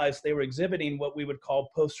and realized they were exhibiting what we would call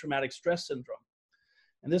post-traumatic stress syndrome.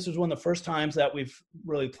 And this was one of the first times that we've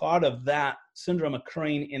really thought of that syndrome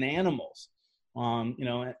occurring in animals,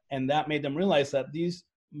 and that made them realize that these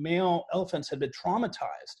male elephants had been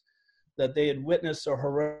traumatized, that they had witnessed a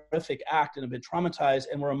horrific act and had been traumatized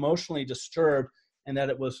and were emotionally disturbed, and that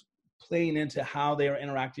it was playing into how they are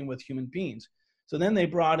interacting with human beings. So then they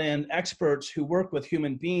brought in experts who work with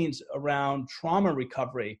human beings around trauma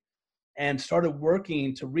recovery and started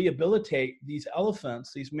working to rehabilitate these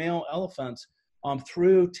elephants, these male elephants,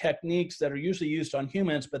 through techniques that are usually used on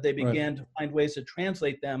humans, but they began to find ways to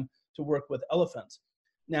translate them to work with elephants.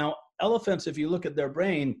 Now, elephants, if you look at their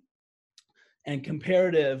brain and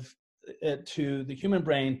comparative it to the human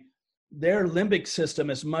brain, their limbic system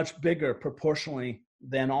is much bigger proportionally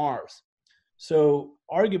than ours. So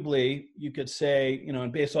arguably, you could say,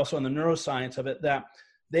 and based also on the neuroscience of it, that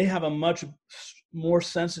they have a much more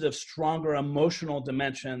sensitive, stronger emotional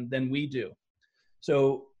dimension than we do.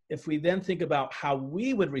 So if we then think about how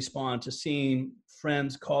we would respond to seeing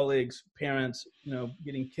friends, colleagues, parents,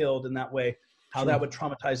 getting killed in that way, how that would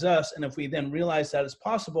traumatize us. And if we then realize that it's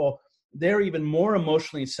possible, they're even more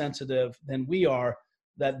emotionally sensitive than we are,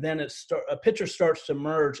 that then a picture starts to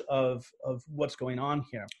emerge of what's going on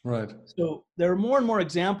here. Right. So there are more and more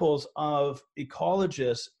examples of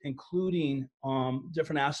ecologists, including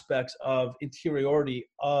different aspects of interiority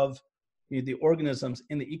of the organisms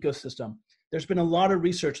in the ecosystem. There's been a lot of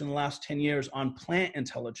research in the last 10 years on plant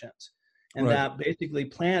intelligence, and that basically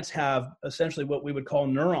plants have essentially what we would call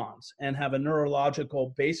neurons and have a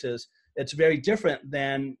neurological basis. It's very different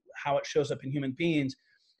than how it shows up in human beings.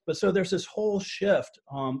 But so there's this whole shift.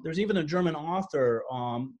 There's even a German author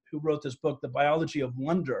who wrote this book, The Biology of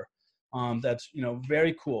Wonder, that's,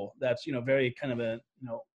 very cool. That's, very kind of a,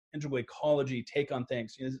 integral ecology take on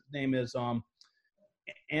things. His name is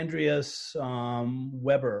Andreas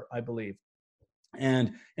Weber, I believe.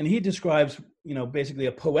 And he describes, basically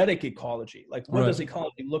a poetic ecology. Like, what does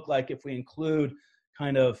ecology look like if we include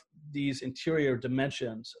kind of these interior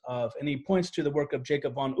dimensions of, and he points to the work of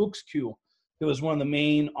Jacob von Uexküll, who was one of the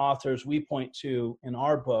main authors we point to in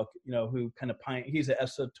our book, who kind of, he's an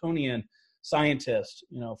Estonian scientist,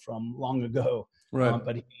 from long ago.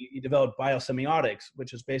 But he developed biosemiotics,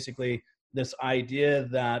 which is basically this idea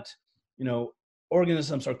that,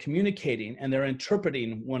 organisms are communicating and they're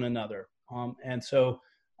interpreting one another. And so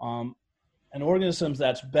an organism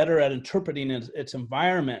that's better at interpreting its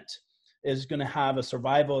environment is going to have a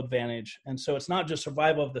survival advantage. And so it's not just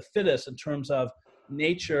survival of the fittest in terms of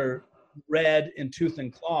nature red in tooth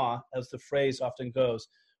and claw, as the phrase often goes,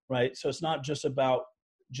 right? So it's not just about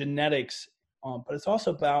genetics, but it's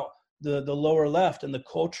also about the lower left and the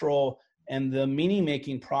cultural and the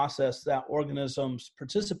meaning-making process that organisms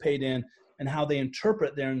participate in and how they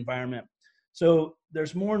interpret their environment. So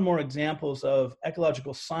there's more and more examples of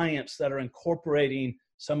ecological science that are incorporating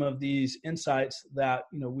some of these insights that,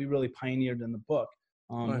 we really pioneered in the book.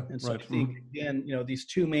 And so I think, again, these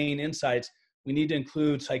two main insights, we need to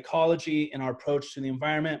include psychology in our approach to the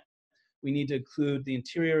environment. We need to include the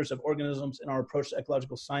interiors of organisms in our approach to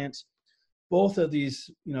ecological science. Both of these,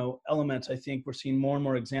 elements, I think we're seeing more and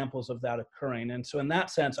more examples of that occurring. And so in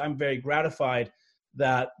that sense, I'm very gratified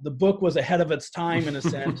that the book was ahead of its time in a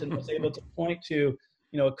sense and was able to point to,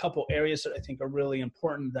 a couple areas that I think are really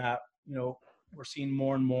important that, we're seeing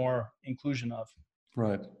more and more inclusion of.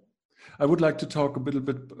 Right. I would like to talk a little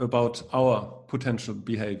bit about our potential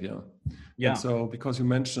behavior. Yeah. And so, because you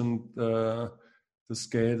mentioned the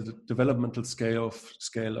developmental scale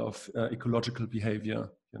of ecological behavior,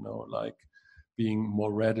 like being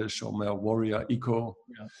more reddish or more warrior eco.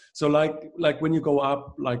 Yeah. So, like when you go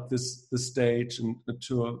up like this stage and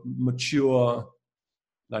to a mature,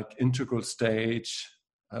 like integral stage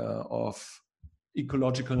of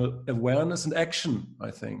ecological awareness and action,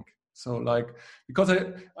 I think. So because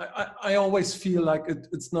I always feel like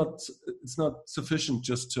it's not sufficient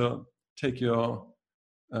just to take your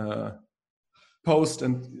post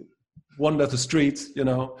and wander the streets,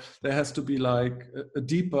 there has to be like a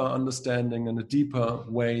deeper understanding and a deeper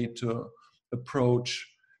way to approach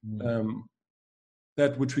that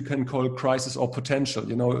that which we can call crisis or potential.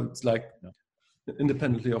 You know, it's like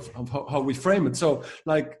independently of how we frame it. So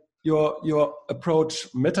like your approach,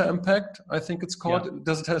 meta impact, I think it's called. Yeah.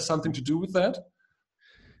 Does it have something to do with that?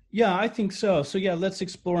 Yeah, I think so. So yeah, let's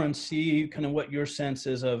explore and see kind of what your sense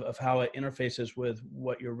is of how it interfaces with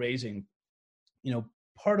what you're raising. You know,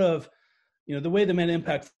 part of, you know, the way the meta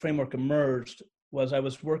impact framework emerged was I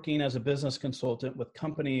was working as a business consultant with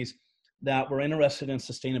companies that were interested in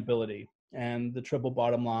sustainability and the triple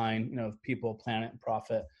bottom line, you know, people, planet, and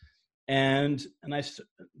profit. And I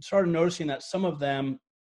started noticing that some of them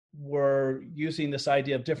were using this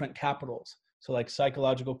idea of different capitals. So like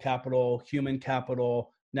psychological capital, human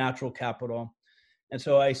capital, natural capital. And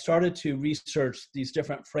so I started to research these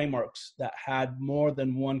different frameworks that had more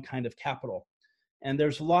than one kind of capital. And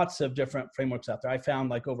there's lots of different frameworks out there. I found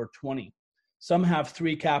like over 20. Some have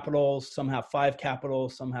 3 capitals, some have 5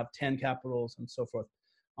 capitals, some have 10 capitals, and so forth.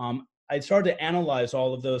 I started to analyze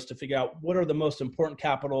all of those to figure out what are the most important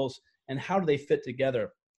capitals and how do they fit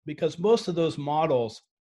together. Because most of those models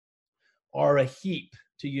are a heap,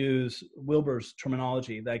 to use Wilber's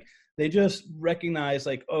terminology. Like they just recognize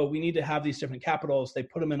like, oh, we need to have these different capitals. They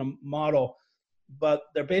put them in a model, but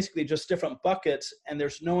they're basically just different buckets, and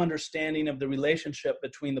there's no understanding of the relationship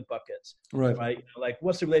between the buckets. Right? You know, like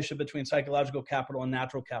what's the relationship between psychological capital and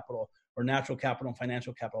natural capital, or natural capital and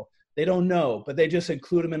financial capital? They don't know, but they just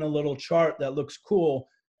include them in a little chart that looks cool,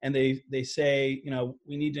 and they say, you know,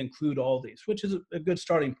 we need to include all these, which is a good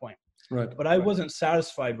starting point. Right. But I wasn't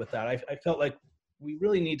satisfied with that. I felt like we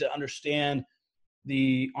really need to understand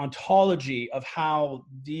the ontology of how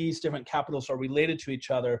these different capitals are related to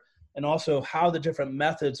each other, and also how the different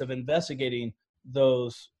methods of investigating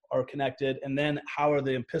those are connected, and then how are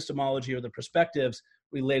the epistemology or the perspectives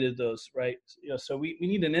related to those, right? You know, so we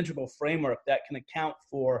need an integral framework that can account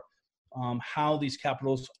for how these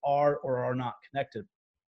capitals are or are not connected.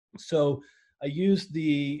 So I used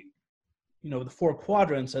the 4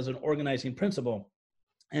 quadrants as an organizing principle,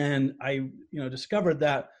 and I discovered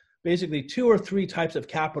that basically 2 or 3 types of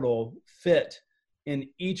capital fit in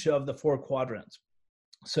each of the 4 quadrants.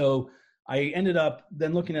 So I ended up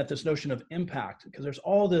then looking at this notion of impact, because there's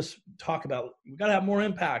all this talk about we got to have more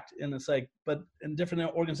impact, and it's like, but in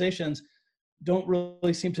different organizations don't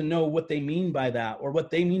really seem to know what they mean by that, or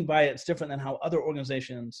what they mean by it's different than how other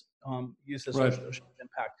organizations use this notion of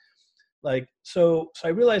impact. Like so I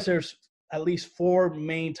realized there's at least 4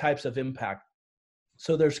 main types of impact.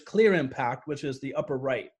 So there's clear impact, which is the upper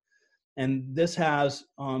right, and this has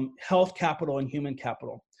health capital and human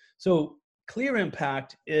capital. So clear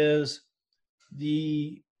impact is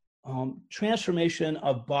the transformation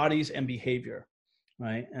of bodies and behavior,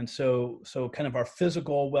 right? And so kind of our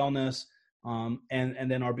physical wellness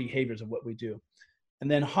and then our behaviors of what we do. And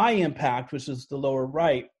then high impact, which is the lower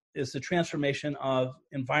right, is the transformation of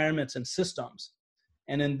environments and systems.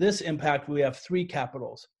 And in this impact, we have 3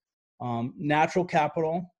 capitals: natural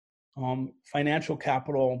capital, financial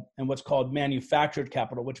capital, and what's called manufactured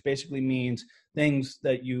capital, which basically means things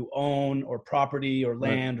that you own, or property or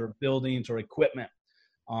land or buildings or equipment,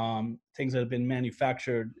 things that have been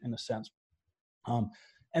manufactured in a sense.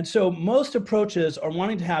 And so most approaches are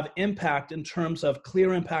wanting to have impact in terms of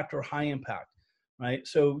clear impact or high impact, right?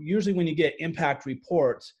 So usually when you get impact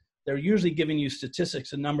reports, they're usually giving you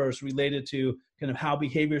statistics and numbers related to kind of how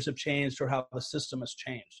behaviors have changed or how the system has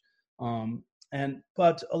changed.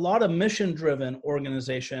 But a lot of mission-driven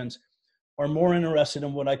organizations are more interested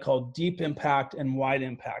in what I call deep impact and wide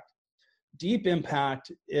impact. Deep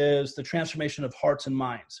impact is the transformation of hearts and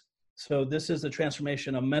minds. So this is the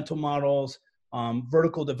transformation of mental models,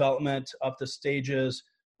 vertical development up the stages,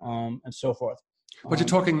 and so forth. But you're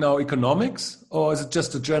talking now economics, or is it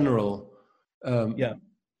just a general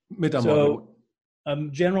meta model? So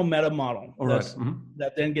general meta model Mm-hmm.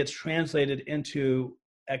 that then gets translated into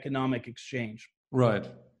economic exchange. Right.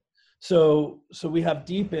 So we have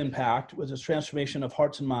deep impact, which is transformation of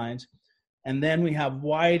hearts and minds. And then we have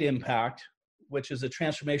wide impact, which is a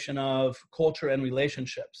transformation of culture and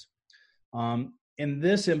relationships. In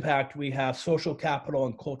this impact, we have social capital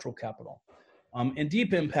and cultural capital. In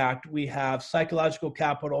deep impact, we have psychological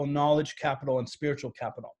capital, knowledge capital, and spiritual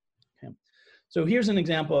capital. Okay. So here's an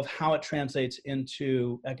example of how it translates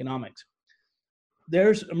into economics.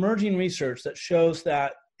 There's emerging research that shows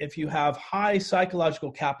that if you have high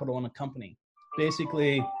psychological capital in a company,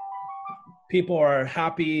 basically people are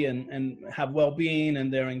happy and have well-being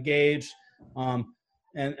and they're engaged,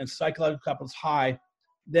 and psychological capital is high,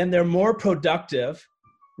 then they're more productive,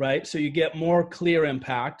 right? So you get more clear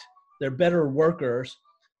impact, they're better workers,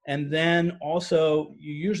 and then also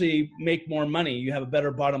you usually make more money, you have a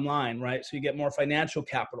better bottom line, right? So you get more financial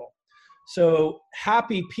capital. So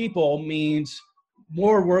happy people means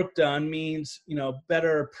more work done, means,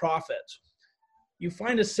 better profits. You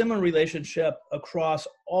find a similar relationship across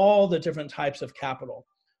all the different types of capital,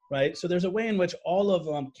 right? So there's a way in which all of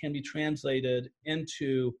them can be translated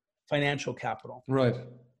into financial capital. Right.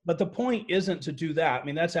 But the point isn't to do that. I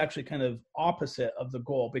mean, that's actually kind of opposite of the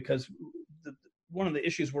goal, because one of the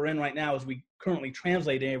issues we're in right now is we currently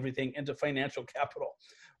translate everything into financial capital,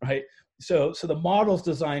 right? So the model's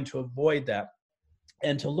designed to avoid that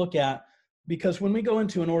and to look at, because when we go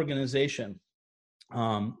into an organization,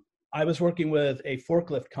 I was working with a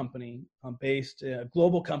forklift company a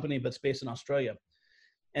global company, but it's based in Australia.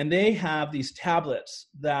 And they have these tablets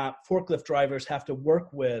that forklift drivers have to work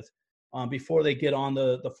with before they get on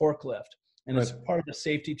the forklift. And Right. It's part of the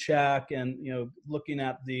safety check and, looking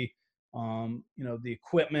at the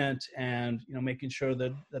equipment and, making sure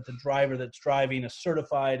that the driver that's driving is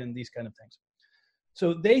certified and these kind of things.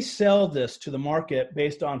 So they sell this to the market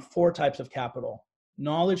based on 4 types of capital.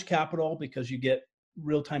 Knowledge capital, because you get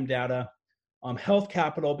real-time data. Health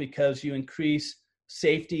capital, because you increase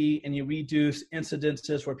safety and you reduce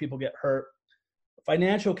incidences where people get hurt.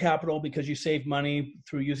 Financial capital, because you save money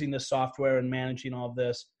through using the software and managing all of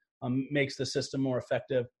this, makes the system more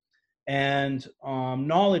effective. And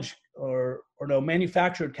knowledge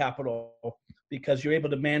manufactured capital, because you're able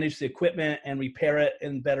to manage the equipment and repair it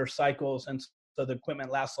in better cycles, and so the equipment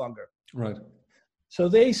lasts longer. Right. So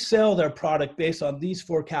they sell their product based on these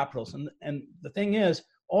 4 capitals. And the thing is,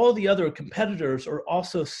 all the other competitors are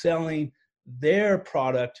also selling their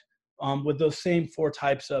product with those same 4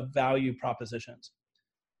 types of value propositions.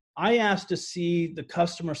 I asked to see the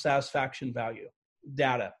customer satisfaction value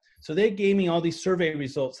data. So they gave me all these survey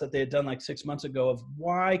results that they had done like 6 months ago of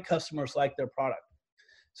why customers like their product.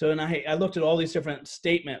 So, and I looked at all these different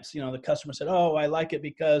statements. The customer said, "Oh, I like it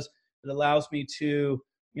because it allows me to,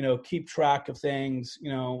 keep track of things.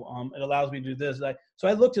 It allows me to do this." So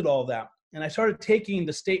I looked at all that, and I started taking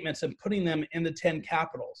the statements and putting them in the 10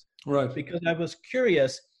 capitals. Right. Because I was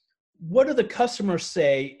curious, what do the customers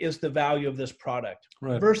say is the value of this product,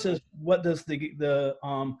 right. versus what does the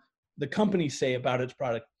company say about its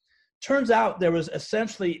product? Turns out there was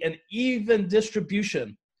essentially an even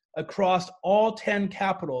distribution across all 10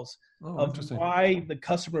 capitals of why the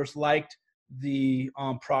customers liked the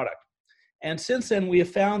product. And since then, we have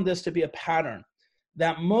found this to be a pattern,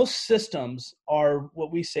 that most systems are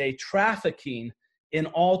what we say trafficking in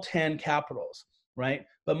all 10 capitals, right?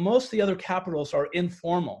 But most of the other capitals are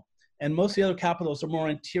informal, and most of the other capitals are more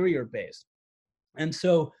interior based. And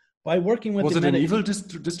so by working with an equal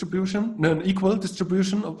distribution? No, an equal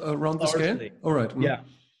distribution around the scale? All right. Yeah.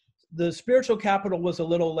 The spiritual capital was a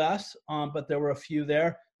little less, but there were a few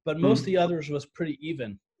there. But most of the others was pretty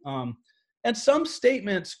even. And some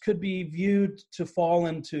statements could be viewed to fall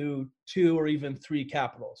into 2 or even 3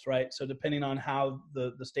 capitals, right? So depending on how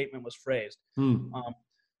the statement was phrased.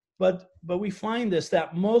 But we find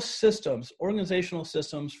that most systems, organizational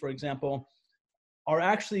systems, for example, are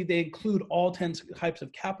actually, they include all 10 types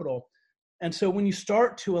of capital. And so when you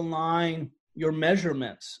start to align your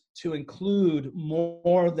measurements to include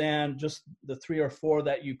more than just the 3 or 4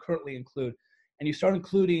 that you currently include, and you start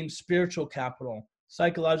including spiritual capital,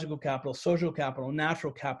 psychological capital, social capital,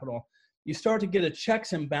 natural capital, you start to get a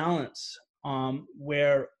checks and balance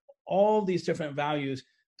where all these different values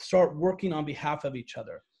start working on behalf of each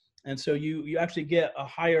other. And so you actually get a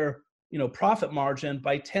higher, profit margin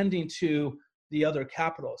by tending to the other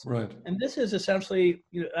capitals. Right. And this is essentially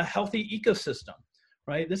a healthy ecosystem,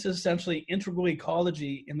 right? This is essentially integral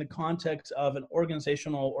ecology in the context of an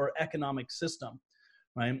organizational or economic system,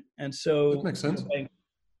 right? And so that makes sense.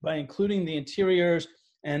 By including the interiors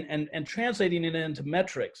and translating it into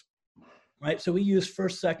metrics, right? So we use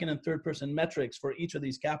first, second, and third person metrics for each of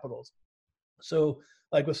these capitals. So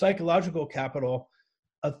like with psychological capital,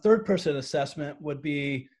 a third person assessment would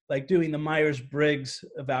be like doing the Myers-Briggs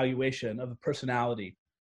evaluation of a personality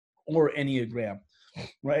or Enneagram,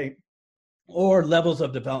 right? Or levels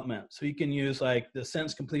of development. So you can use like the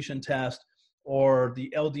sentence completion test or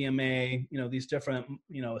the LDMA, these different,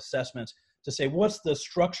 assessments to say what's the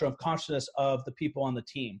structure of consciousness of the people on the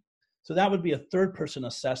team. So that would be a third person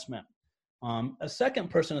assessment. A second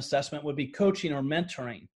person assessment would be coaching or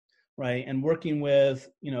mentoring, right? And working with,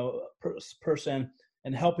 person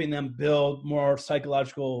and helping them build more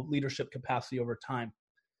psychological leadership capacity over time.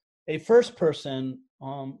 A first person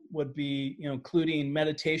would be, including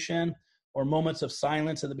meditation or moments of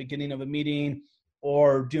silence at the beginning of a meeting,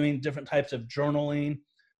 or doing different types of journaling,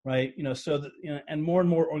 right? So that, and more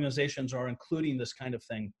organizations are including this kind of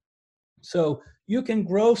thing. So you can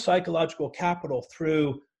grow psychological capital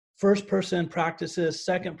through first person practices,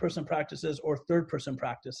 second person practices, or third person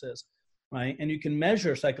practices, right? And you can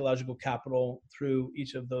measure psychological capital through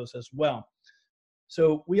each of those as well.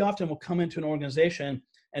 So we often will come into an organization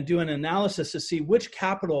and do an analysis to see which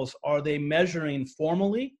capitals are they measuring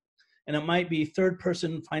formally. And it might be third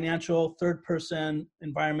person financial, third person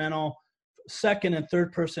environmental, second and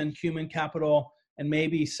third person human capital, and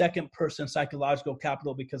maybe second person psychological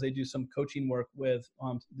capital because they do some coaching work with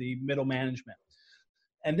the middle management.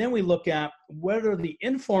 And then we look at what are the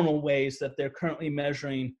informal ways that they're currently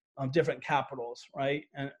measuring different capitals, right?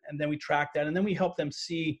 And then we track that, and then we help them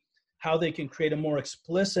see how they can create a more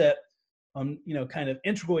explicit, kind of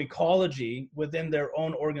integral ecology within their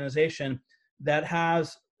own organization that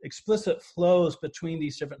has explicit flows between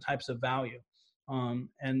these different types of value. And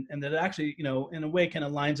that actually, in a way kind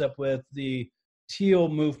of lines up with the Thiel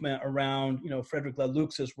movement around, Frederick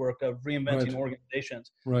Laloux's work of reinventing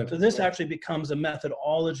organizations. Right. So this actually becomes a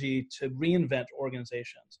methodology to reinvent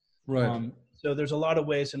organizations. Right. So there's a lot of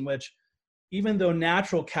ways in which, even though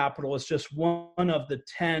natural capital is just one of the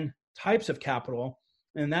 10 types of capital,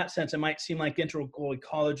 in that sense, it might seem like integral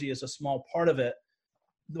ecology is a small part of it.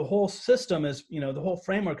 The whole system is, the whole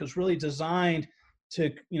framework is really designed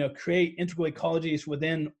to, create integral ecologies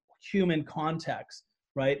within human context,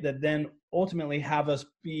 right? That then ultimately have us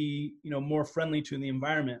be, more friendly to the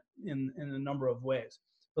environment in a number of ways.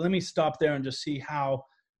 But let me stop there and just see how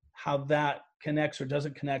that connects or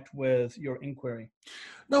doesn't connect with your inquiry.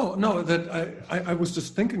 No, that I was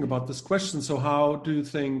just thinking about this question. So how do you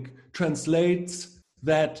think translates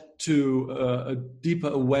that to a deeper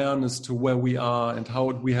awareness to where we are and how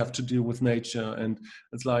we have to deal with nature? And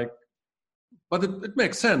it's like, but it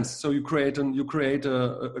makes sense. So you create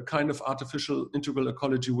a kind of artificial integral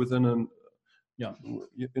ecology within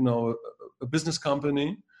a business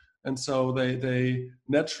company, and so they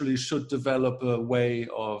naturally should develop a way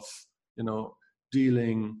of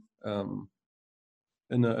dealing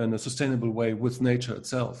in a sustainable way with nature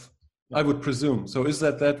itself. Yeah. I would presume. So is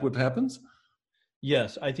that what happens?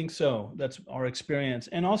 Yes, I think so. That's our experience.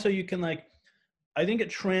 And also you can I think it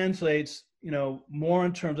translates, more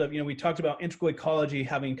in terms of, we talked about integral ecology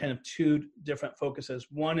having kind of two different focuses.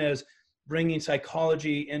 One is bringing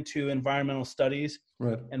psychology into environmental studies.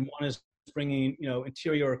 Right. And one is bringing,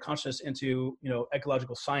 interior consciousness into,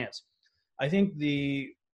 ecological science. I think the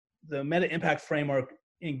meta impact framework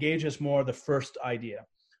engages more the first idea,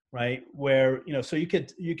 right? Where, so you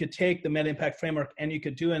could take the meta impact framework and you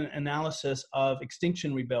could do an analysis of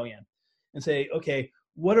Extinction Rebellion and say, okay,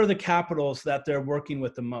 what are the capitals that they're working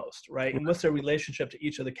with the most, right? And what's their relationship to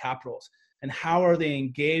each of the capitals? And how are they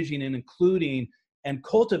engaging and including and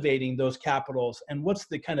cultivating those capitals? And what's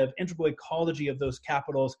the kind of integral ecology of those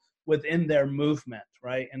capitals within their movement,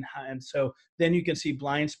 right? And so then you can see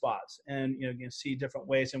blind spots, and you can see different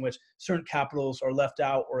ways in which certain capitals are left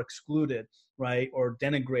out or excluded, right, or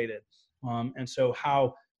denigrated. And so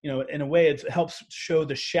how, in a way, it helps show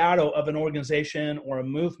the shadow of an organization or a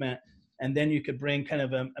movement, and then you could bring kind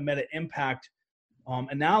of a meta impact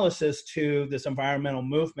analysis to this environmental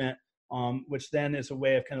movement, which then is a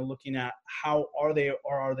way of kind of looking at how are they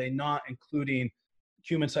or are they not including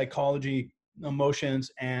human psychology,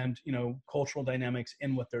 emotions, and cultural dynamics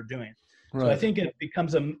in what they're doing. Right. So I think it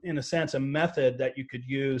becomes in a sense a method that you could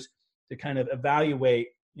use to kind of evaluate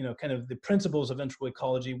kind of the principles of integral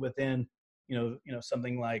ecology within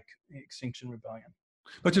something like Extinction Rebellion.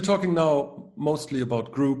 But you're talking now mostly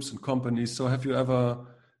about groups and companies. So have you ever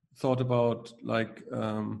thought about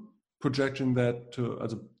projecting that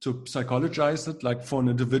to psychologize it, like for an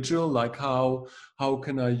individual, like how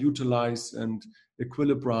can I utilize and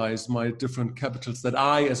equilibrize my different capitals that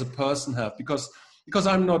I as a person have? Because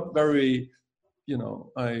I'm not very,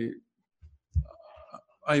 I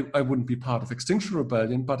wouldn't be part of Extinction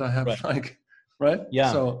Rebellion, but I have right?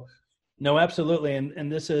 Yeah. So no, absolutely.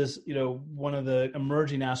 And this is, one of the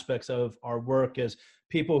emerging aspects of our work is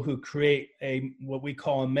people who create what we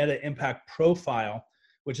call a meta impact profile,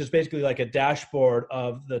 which is basically like a dashboard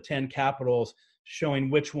of the 10 capitals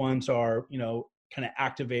showing which ones are, kind of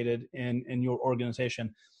activated in your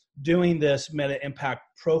organization, doing this meta impact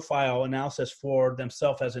profile analysis for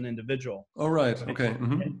themselves as an individual. All right. Okay.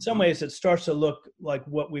 Mm-hmm. In some ways, it starts to look like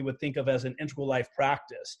what we would think of as an integral life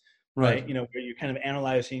practice, right? Where you're kind of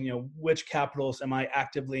analyzing, which capitals am I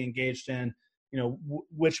actively engaged in?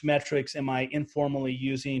 Which metrics am I informally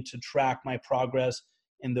using to track my progress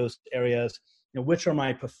in those areas? Which are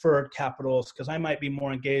my preferred capitals? Because I might be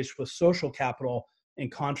more engaged with social capital in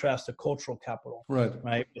contrast to cultural capital,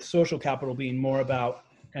 right? With social capital being more about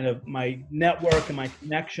kind of my network and my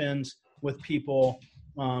connections with people,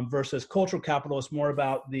 versus cultural capital is more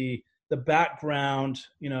about the the background,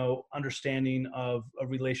 understanding of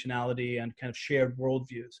relationality and kind of shared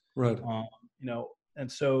worldviews. Right.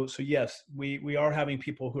 And so yes, we are having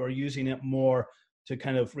people who are using it more to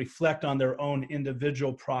kind of reflect on their own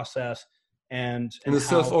individual process and in a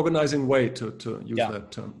self-organizing way, to use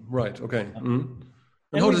that term. Right. Okay. Mm-hmm.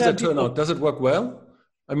 And how does that turn out? Does it work well?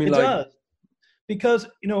 I mean, it does. Because,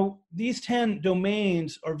 these 10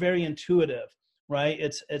 domains are very intuitive, right?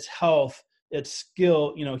 It's health, it's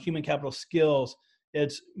skill, human capital skills,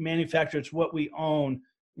 it's manufacture, it's what we own,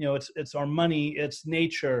 it's our money, it's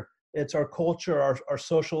nature, it's our culture, our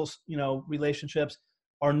social, relationships,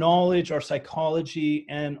 our knowledge, our psychology,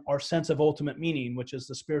 and our sense of ultimate meaning, which is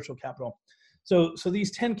the spiritual capital. So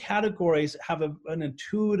these 10 categories have an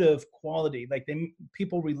intuitive quality, like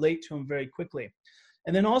people relate to them very quickly.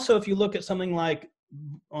 And then also, if you look at something like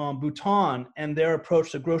Bhutan and their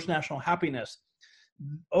approach to gross national happiness,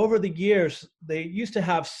 over the years, they used to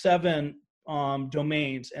have 7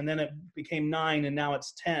 domains, and then it became 9, and now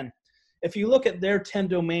it's 10. If you look at their 10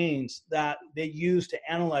 domains that they use to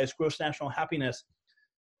analyze gross national happiness,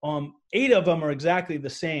 8 of them are exactly the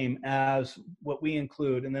same as what we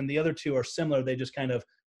include, and then the other 2 are similar. They just kind of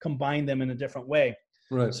combine them in a different way.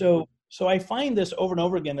 Right. So I find this over and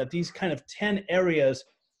over again, that these kind of 10 areas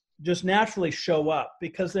just naturally show up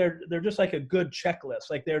because they're just like a good checklist.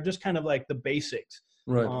 Like they're just kind of like the basics.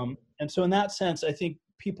 Right. And so in that sense, I think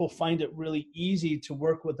people find it really easy to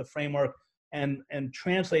work with the framework and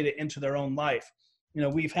translate it into their own life.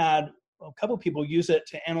 We've had a couple of people use it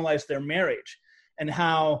to analyze their marriage and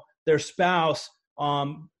how their spouse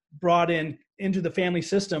brought into the family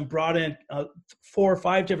system, brought in 4 or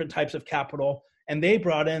 5 different types of capital, and they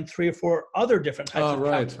brought in 3 or 4 other different types of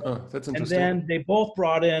capital. Oh, that's interesting. And then they both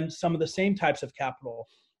brought in some of the same types of capital.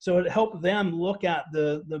 So it helped them look at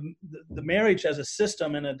the marriage as a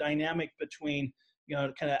system and a dynamic between,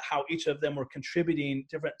 kind of how each of them were contributing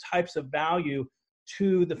different types of value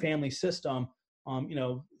to the family system.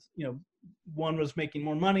 One was making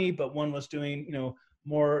more money, but one was doing,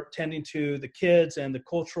 more tending to the kids and the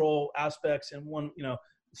cultural aspects. And one,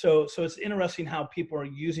 so it's interesting how people are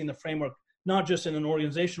using the framework, not just in an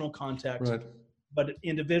organizational context, right, but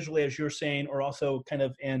individually, as you're saying, or also kind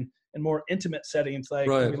of in more intimate settings like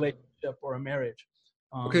right, a relationship or a marriage.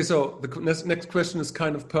 Okay, so the next question is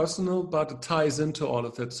kind of personal, but it ties into all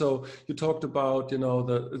of it. So you talked about,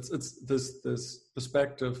 it's this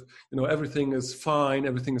perspective, everything is fine,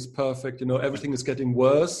 everything is perfect, everything is getting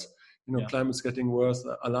worse, climate's getting worse,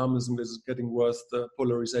 alarmism is getting worse, the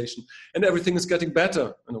polarization, and everything is getting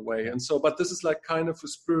better in a way. And so, but this is like kind of a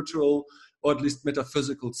spiritual or at least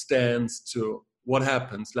metaphysical stance to what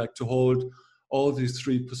happens, like to hold all these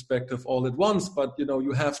 3 perspectives all at once, but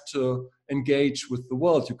you have to engage with the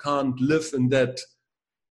world. You can't live in that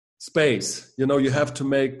space. You have to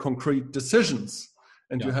make concrete decisions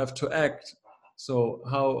and you have to act. So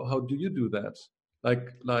how do you do that?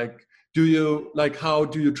 How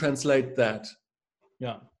do you translate that?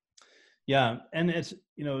 Yeah. And it's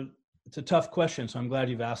a tough question, so I'm glad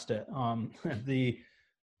you've asked it.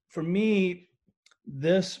 For me,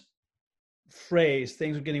 this phrase,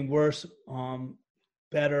 things are getting worse,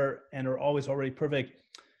 better, and are always already perfect,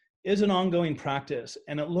 is an ongoing practice,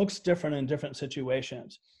 and it looks different in different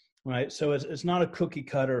situations, right? So it's not a cookie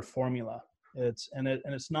cutter formula. It's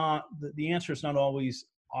not, the answer is not always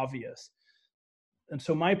obvious. And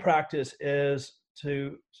so my practice is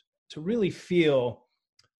to really feel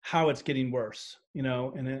how it's getting worse, in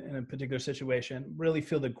a particular situation, really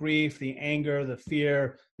feel the grief, the anger, the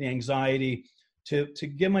fear, the anxiety, to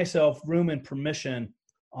give myself room and permission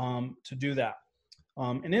to do that.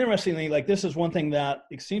 And interestingly, like this is one thing that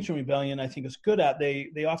Extinction Rebellion, I think, is good at.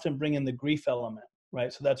 They often bring in the grief element,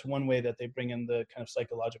 right? So that's one way that they bring in the kind of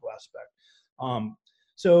psychological aspect.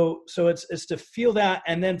 So it's to feel that,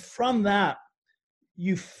 and then from that,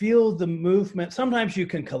 you feel the movement. Sometimes you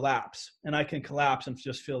can collapse, and I can collapse and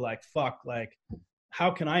just feel like, fuck, like, how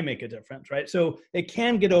can I make a difference, right? So it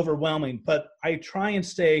can get overwhelming, but I try and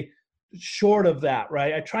stay short of that,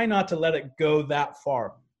 right? I try not to let it go that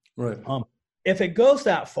far. Right. If it goes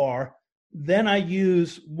that far, then I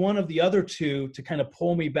use one of the other 2 to kind of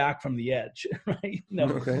pull me back from the edge, right?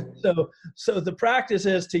 Okay. So the practice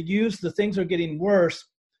is to use the things are getting worse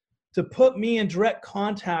to put me in direct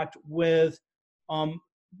contact with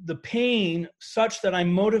the pain such that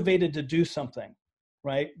I'm motivated to do something,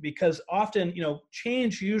 right? Because often,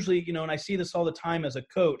 change usually, and I see this all the time as a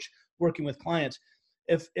coach working with clients,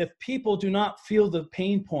 if people do not feel the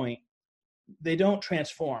pain point, they don't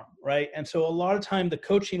transform, right? And so a lot of time the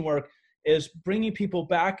coaching work is bringing people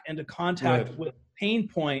back into contact with pain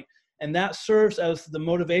point, and that serves as the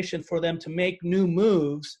motivation for them to make new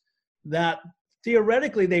moves that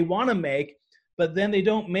theoretically they want to make, but then they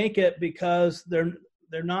don't make it because they're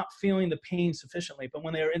not feeling the pain sufficiently. But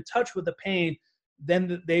when they're in touch with the pain,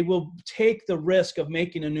 then they will take the risk of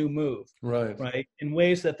making a new move, right, in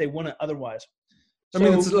ways that they wouldn't otherwise. I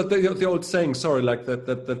mean, it's like the old saying, sorry, like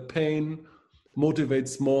that pain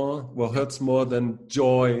motivates more, well, hurts more than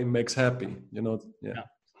joy makes happy, you know? Yeah.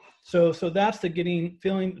 So that's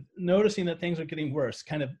the noticing that things are getting worse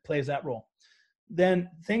kind of plays that role. Then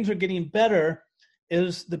things are getting better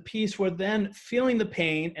is the piece where then feeling the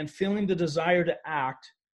pain and feeling the desire to act,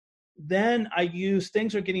 then I use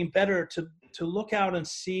things are getting better to look out and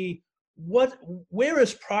see where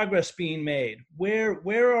is progress being made?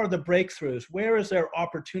 Where are the breakthroughs? Where is there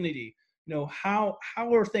opportunity? You know, how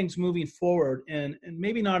are things moving forward? And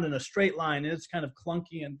maybe not in a straight line. It's kind of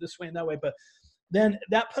clunky and this way and that way, but then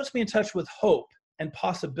that puts me in touch with hope and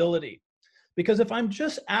possibility. Because if I'm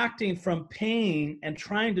just acting from pain and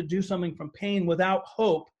trying to do something from pain without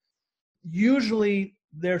hope, usually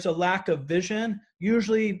there's a lack of vision.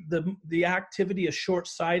 Usually the activity is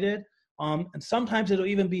short-sighted. And sometimes it'll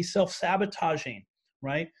even be self-sabotaging,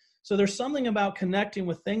 right? So there's something about connecting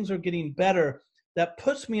with things are getting better that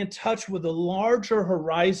puts me in touch with a larger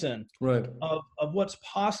horizon of what's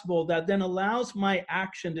possible, that then allows my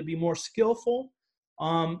action to be more skillful,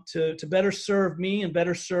 to better serve me and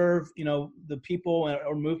better serve, you know, the people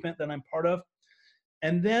or movement that I'm part of.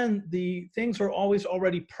 And then the things are always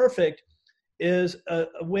already perfect is a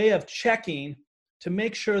way of checking to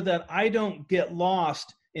make sure that I don't get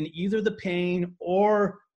lost in either the pain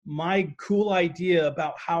or my cool idea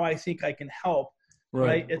about how I think I can help,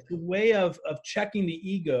 right? It's a way of checking the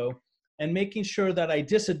ego and making sure that I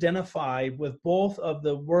disidentify with both of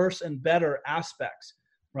the worse and better aspects,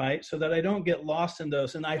 right? So that I don't get lost in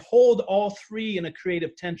those. And I hold all three in a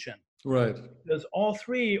creative tension. Right. Because all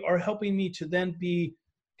three are helping me to then be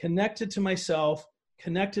connected to myself,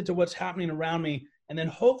 connected to what's happening around me, and then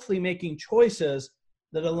hopefully making choices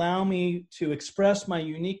that allow me to express my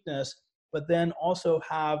uniqueness, but then also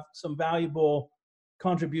have some valuable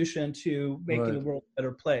contribution to making the world a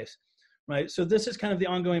better place, right? So this is kind of the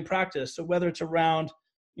ongoing practice. So whether it's around,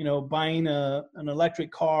 you know, buying an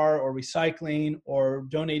electric car or recycling or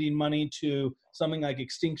donating money to something like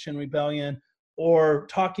Extinction Rebellion, or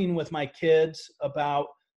talking with my kids about,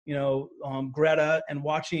 you know, Greta and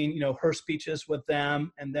watching, you know, her speeches with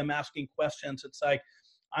them and them asking questions. It's like,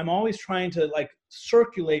 I'm always trying to like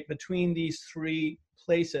circulate between these three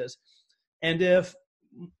places. And if,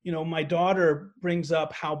 you know, my daughter brings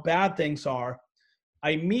up how bad things are,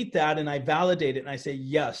 I meet that and I validate it and I say,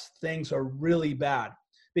 yes, things are really bad.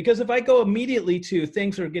 Because if I go immediately to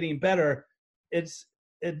things are getting better, it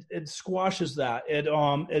squashes that.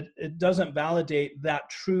 It doesn't validate that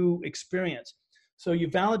true experience. So you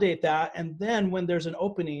validate that, and then when there's an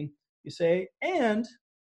opening, you say, and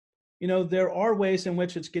you know, there are ways in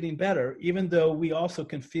which it's getting better, even though we also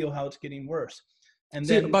can feel how it's getting worse. And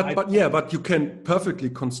then, but you can perfectly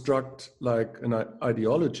construct like an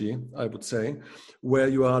ideology, I would say, where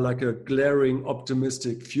you are like a glaring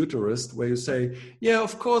optimistic futurist, where you say, yeah,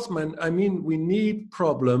 of course, man. I mean, we need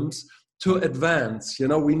problems to advance. You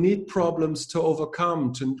know, we need problems to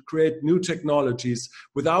overcome, to create new technologies.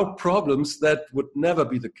 Without problems, that would never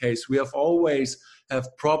be the case. We have always have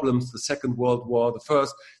problems. The Second World War, the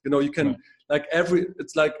first. You know, you can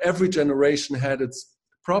it's like every generation had its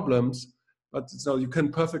problems. But so you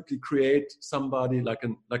can perfectly create somebody like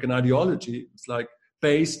an ideology. It's like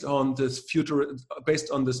based on this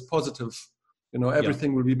positive, you know,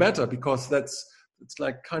 everything will be better, because it's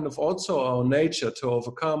like kind of also our nature to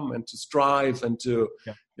overcome and to strive and to,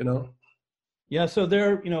 you know. Yeah. So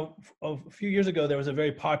there, you know, a few years ago, there was a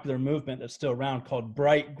very popular movement that's still around called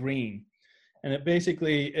Bright Green. And it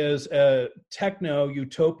basically is a techno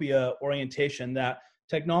utopia orientation that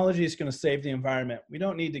technology is going to save the environment. We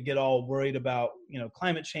don't need to get all worried about, you know,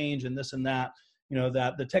 climate change and this and that, you know,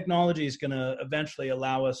 that the technology is going to eventually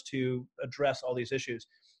allow us to address all these issues.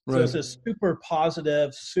 So it's a super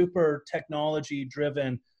positive, super technology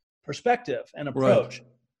driven perspective and approach.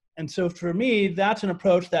 And so for me, that's an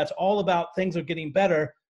approach that's all about things are getting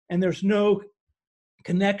better, and there's no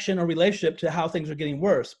connection or relationship to how things are getting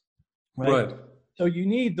worse. Right. So you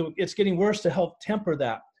need it's getting worse to help temper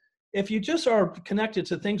that. If you just are connected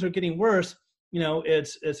to things are getting worse, you know,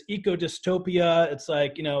 it's eco dystopia. It's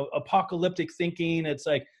like, you know, apocalyptic thinking. It's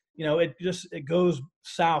like, you know, it goes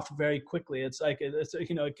south very quickly. It's like,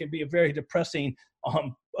 you know, it can be a very depressing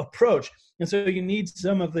approach. And so you need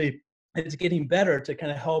some of it's getting better to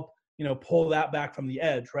kind of help, you know, pull that back from the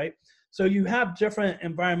edge. Right. So you have different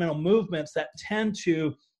environmental movements that tend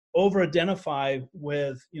to over-identify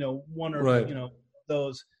with, you know, one or, you know,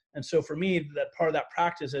 those And so for me, that part of that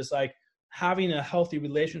practice is like having a healthy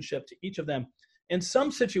relationship to each of them. In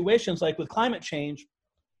some situations, like with climate change,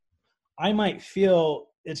 I might feel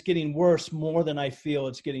it's getting worse more than I feel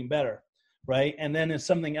it's getting better, right? And then it's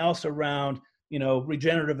something else around,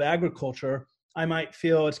 regenerative agriculture, I might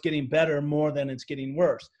feel it's getting better more than it's getting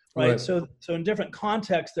worse, right? So in different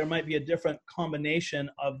contexts, there might be a different combination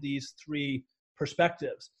of these three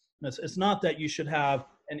perspectives. It's not that you should have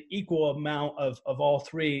an equal amount of all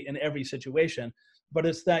three in every situation, but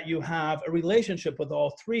it's that you have a relationship with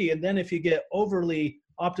all three. And then if you get overly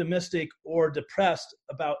optimistic or depressed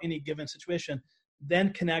about any given situation,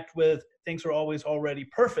 then connect with things are always already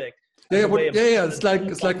perfect. Yeah. It's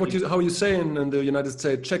like how you say in the United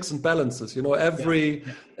States, checks and balances.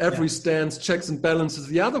 Every stance, checks and balances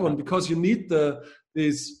the other one, because you need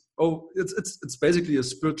it's basically a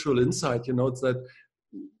spiritual insight. It's that,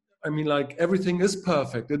 like everything is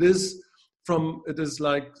perfect. It is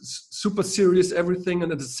like super serious everything,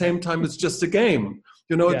 and at the same time it's just a game.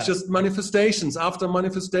 It's just manifestations after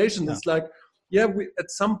manifestations. It's like, we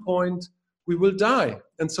at some point we will die,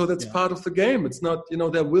 and so that's part of the game. It's not,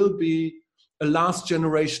 there will be a last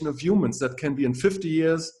generation of humans that can be in 50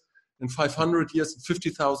 years, in 500 years, in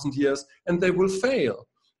 50,000 years, and they will fail,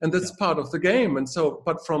 and that's part of the game. And so,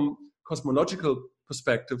 but from cosmological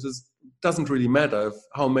perspectives, it doesn't really matter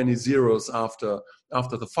how many zeros after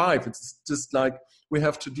the 5. It's just like we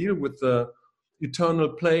have to deal with the eternal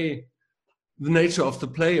play, the nature of the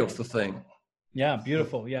play of the thing. Yeah,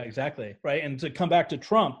 beautiful. Yeah, exactly. Right. And to come back to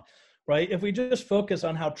Trump, right? If we just focus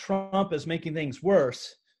on how Trump is making things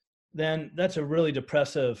worse, then that's a really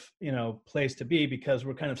depressive, place to be, because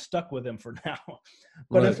we're kind of stuck with him for now.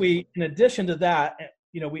 But if we, in addition to that,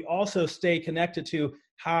 we also stay connected to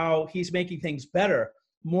how he's making things better.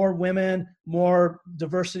 More women, more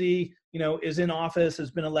diversity, is in office,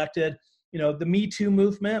 has been elected. The Me Too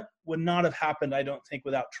movement would not have happened, I don't think,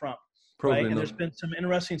 without Trump. Probably right. And there's been some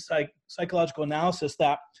interesting psychological analysis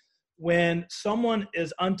that when someone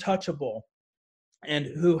is untouchable and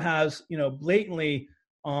who has, blatantly,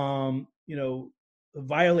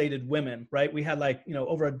 violated women, right? We had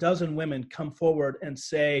over a dozen women come forward and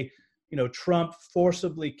say, Trump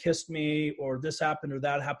forcibly kissed me, or this happened or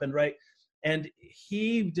that happened, right? And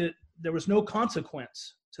there was no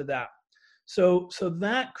consequence to that. So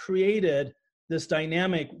that created this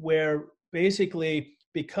dynamic where basically,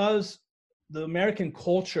 because the American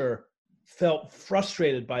culture felt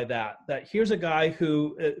frustrated by that here's a guy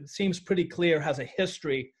who, it seems pretty clear, has a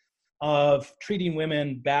history of treating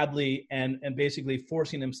women badly and basically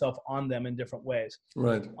forcing himself on them in different ways.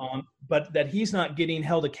 Right. But that he's not getting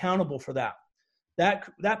held accountable for that.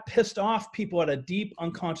 That pissed off people at a deep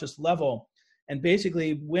unconscious level. And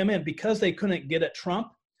basically women, because they couldn't get at Trump,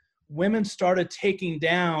 women started taking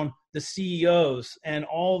down the CEOs and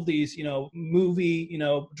all of these, movie,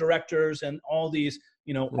 directors and all these,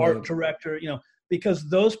 art director, because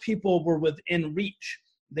those people were within reach.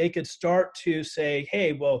 They could start to say,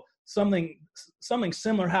 hey, well, something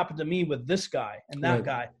similar happened to me with this guy and that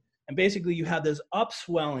guy. And basically you had this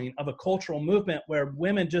upswelling of a cultural movement where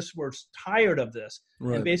women just were tired of this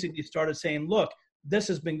and basically started saying, look, this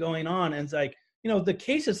has been going on. And it's like, the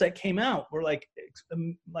cases that came out were like,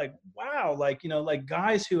 wow, like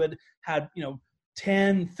guys who had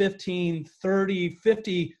 10, 15, 30,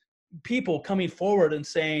 50 people coming forward and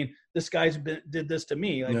saying, this guy's did this to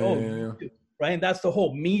me. Right. And that's the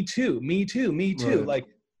whole me too. Right.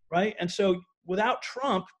 Right. And so without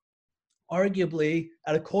Trump, arguably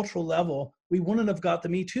at a cultural level, we wouldn't have got the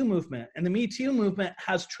Me Too movement. And the Me Too movement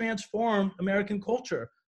has transformed American culture.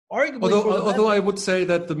 Arguably, although I would say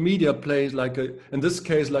that the media plays in this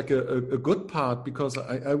case, a good part, because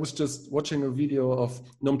I was just watching a video of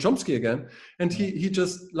Noam Chomsky again, and he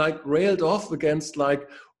just railed off against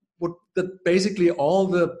that basically all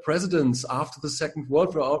the presidents after the Second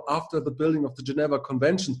World War, after the building of the Geneva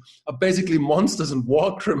Convention, are basically monsters and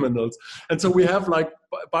war criminals. And so we have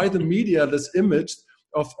by the media this image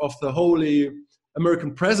of the holy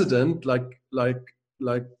American president, like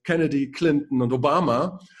Kennedy, Clinton, and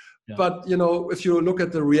Obama. Yeah. But, if you look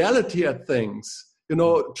at the reality at things,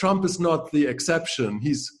 Trump is not the exception.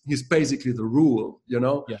 He's basically the rule,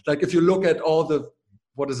 if you look at all the,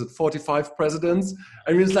 45 presidents?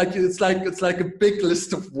 I mean, it's like a big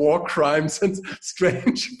list of war crimes and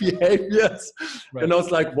strange behaviors. Right.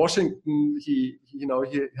 It's like Washington. He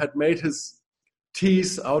had made his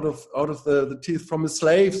teeth out of the teeth from his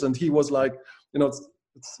slaves, and he was like,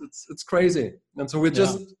 it's crazy. And so we're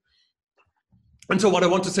just. And so what I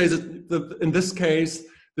want to say is that in this case,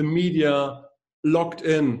 the media locked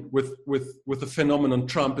in with the phenomenon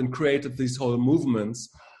Trump and created these whole movements.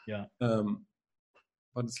 Yeah.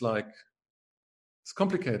 but it's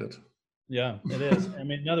complicated. Yeah, it is. I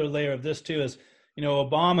mean, another layer of this too is,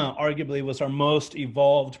 Obama arguably was our most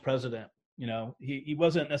evolved president. He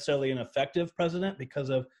wasn't necessarily an effective president because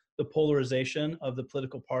of the polarization of the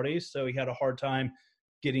political parties. So he had a hard time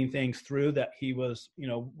getting things through that he was,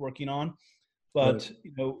 working on. But,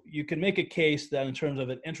 Right. You can make a case that in terms of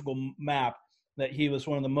an integral map, that he was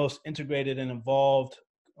one of the most integrated and involved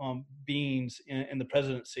beings in the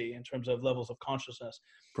presidency in terms of levels of consciousness.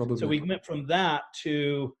 Probably. So we went from that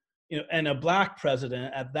to, and a black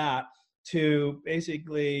president at that, to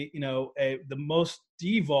basically, the most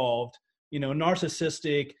devolved,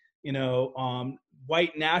 narcissistic,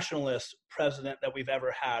 white nationalist president that we've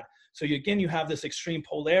ever had. So you have this extreme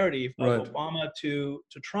polarity of Right. Obama to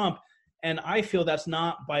Trump. And I feel that's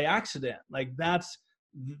not by accident. Like that's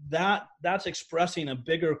expressing a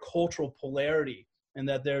bigger cultural polarity, and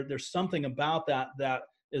that there's something about that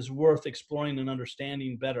is worth exploring and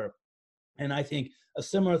understanding better. And I think a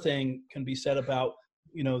similar thing can be said about,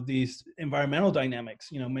 these environmental dynamics,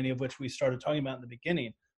 many of which we started talking about in the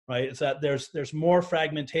beginning, right? It's that there's more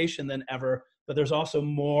fragmentation than ever, but there's also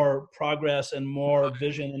more progress and more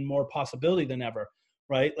vision and more possibility than ever,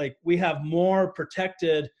 right? Like we have more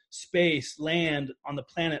protected space, land on the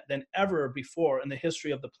planet than ever before in the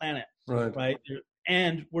history of the planet, right?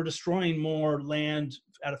 And we're destroying more land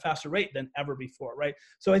at a faster rate than ever before, right?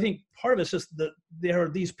 So I think part of it's just that there are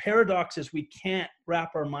these paradoxes we can't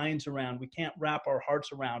wrap our minds around, we can't wrap our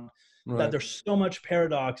hearts around, that there's so much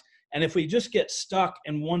paradox. And if we just get stuck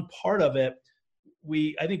in one part of it,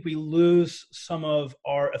 I think we lose some of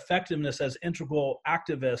our effectiveness as integral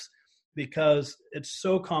activists, because it's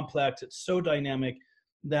so complex, it's so dynamic,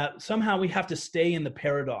 that somehow we have to stay in the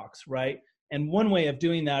paradox, right? And one way of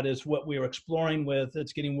doing that is what we were exploring with,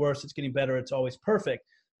 it's getting worse, it's getting better, it's always perfect.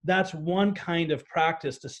 That's one kind of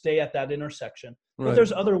practice to stay at that intersection. But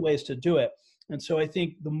there's other ways to do it. And so I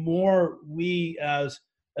think the more we as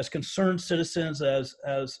concerned citizens, as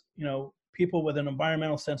people with an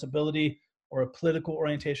environmental sensibility or a political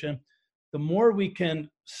orientation, the more we can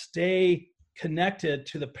stay connected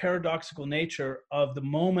to the paradoxical nature of the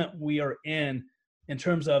moment we are in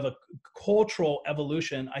terms of a cultural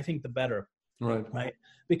evolution, I think the better. Right?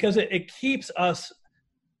 Because it keeps us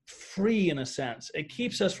free in a sense. It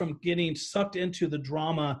keeps us from getting sucked into the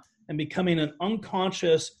drama and becoming an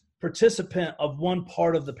unconscious participant of one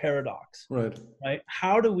part of the paradox. Right?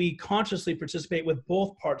 How do we consciously participate with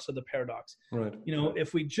both parts of the paradox?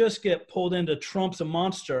 If we just get pulled into Trump's a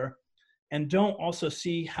monster and don't also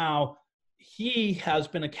see how he has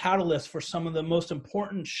been a catalyst for some of the most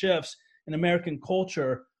important shifts in American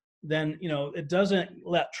culture, then it doesn't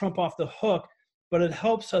let Trump off the hook, but it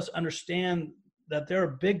helps us understand that there are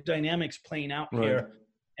big dynamics playing out here,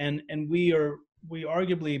 and we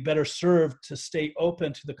arguably better served to stay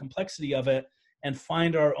open to the complexity of it and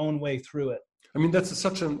find our own way through it. I mean, that's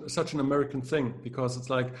such an American thing, because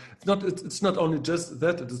it's like it's not only just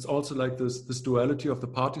that, it is also like this duality of the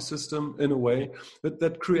party system in a way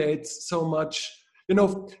that creates so much.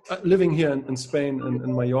 Living here in Spain and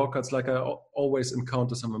in Mallorca, it's like I always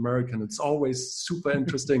encounter some American. It's always super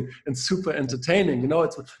interesting and super entertaining.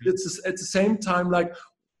 It's at the same time like,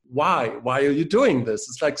 why are you doing this?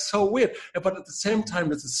 It's like so weird, but at the same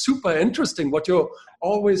time, it's super interesting what you're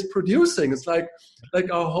always producing. It's like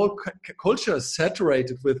our whole culture is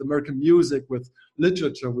saturated with American music, with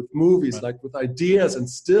literature, with movies, like with ideas, and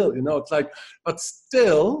still, it's like, but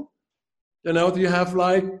still. You have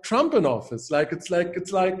like Trump in office.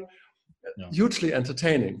 It's hugely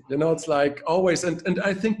entertaining. It's like always, and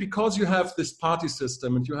I think because you have this party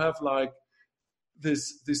system and you have like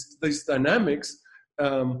these dynamics,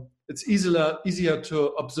 it's easier to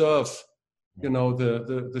observe,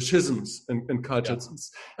 the schisms in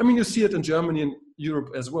cultures. I mean, you see it in Germany and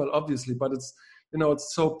Europe as well, obviously, but it's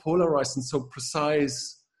it's so polarized and so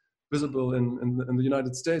precise, visible in the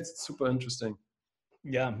United States. It's super interesting.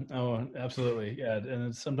 Yeah. Oh, absolutely. Yeah.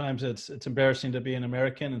 And sometimes it's embarrassing to be an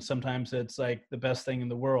American, and sometimes it's like the best thing in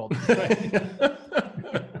the world. Right?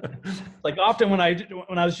 Like often when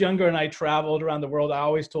I was younger and I traveled around the world, I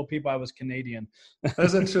always told people I was Canadian.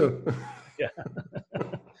 Is that true? Yeah.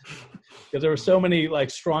 Because there were so many like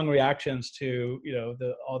strong reactions to,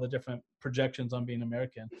 all the different projections on being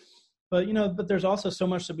American. But, but there's also so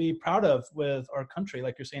much to be proud of with our country,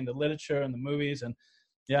 like you're saying, the literature and the movies. And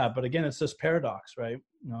yeah, but again, it's this paradox, right?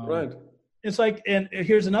 It's like, and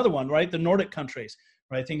here's another one, right? The Nordic countries,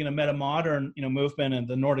 right? Thinking of meta-modern, movement and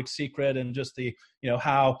the Nordic secret, and just the,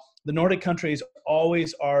 how the Nordic countries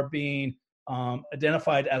always are being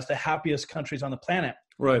identified as the happiest countries on the planet.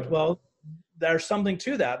 Right. Well, there's something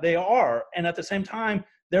to that. They are. And at the same time,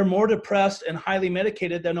 they're more depressed and highly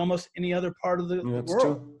medicated than almost any other part of the world.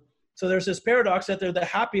 True. So there's this paradox that they're the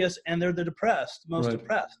happiest and they're the most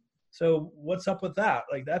depressed. So what's up with that?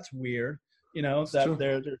 Like, that's weird, that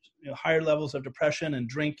there's higher levels of depression and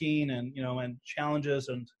drinking and, and challenges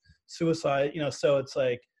and suicide, so it's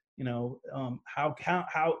like, how,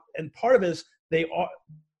 and part of it is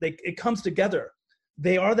it comes together.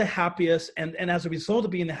 They are the happiest. And as a result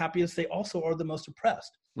of being the happiest, they also are the most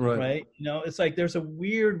depressed. Right. It's like, there's a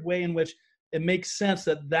weird way in which it makes sense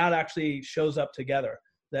that actually shows up together,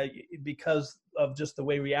 that because of just the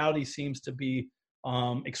way reality seems to be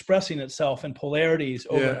expressing itself in polarities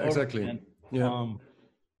over and over exactly again. Yeah.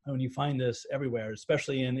 When you find this everywhere,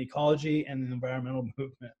 especially in ecology and the environmental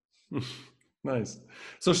movement. Nice.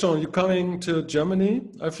 So Sean, you're coming to Germany,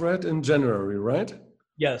 I've read, in January, right?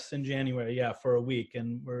 Yes, in January, for a week.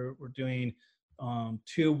 And we're doing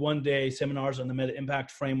 2 one-day seminars on the Meta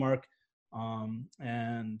Impact Framework.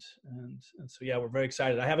 And so, we're very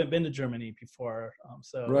excited. I haven't been to Germany before.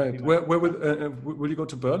 Right. Where will you go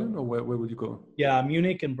to Berlin, or where will you go? Yeah,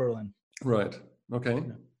 Munich and Berlin. Right. Okay.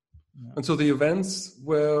 Yeah. And so the events,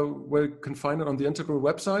 where you can find it on the Integral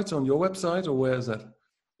website, on your website, or where is that?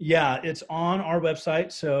 Yeah, it's on our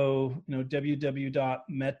website. So,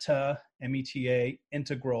 www.meta,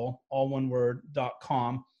 all one word,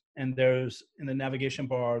 .com. And there's, in the navigation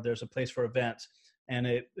bar, there's a place for events. And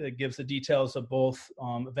it gives the details of both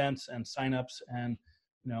events and signups. And,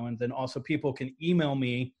 and then also people can email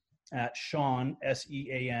me at Sean,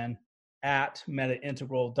 SEAN, at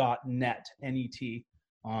metaintegral.net, NET,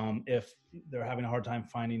 if they're having a hard time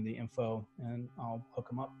finding the info, and I'll hook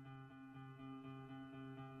them up.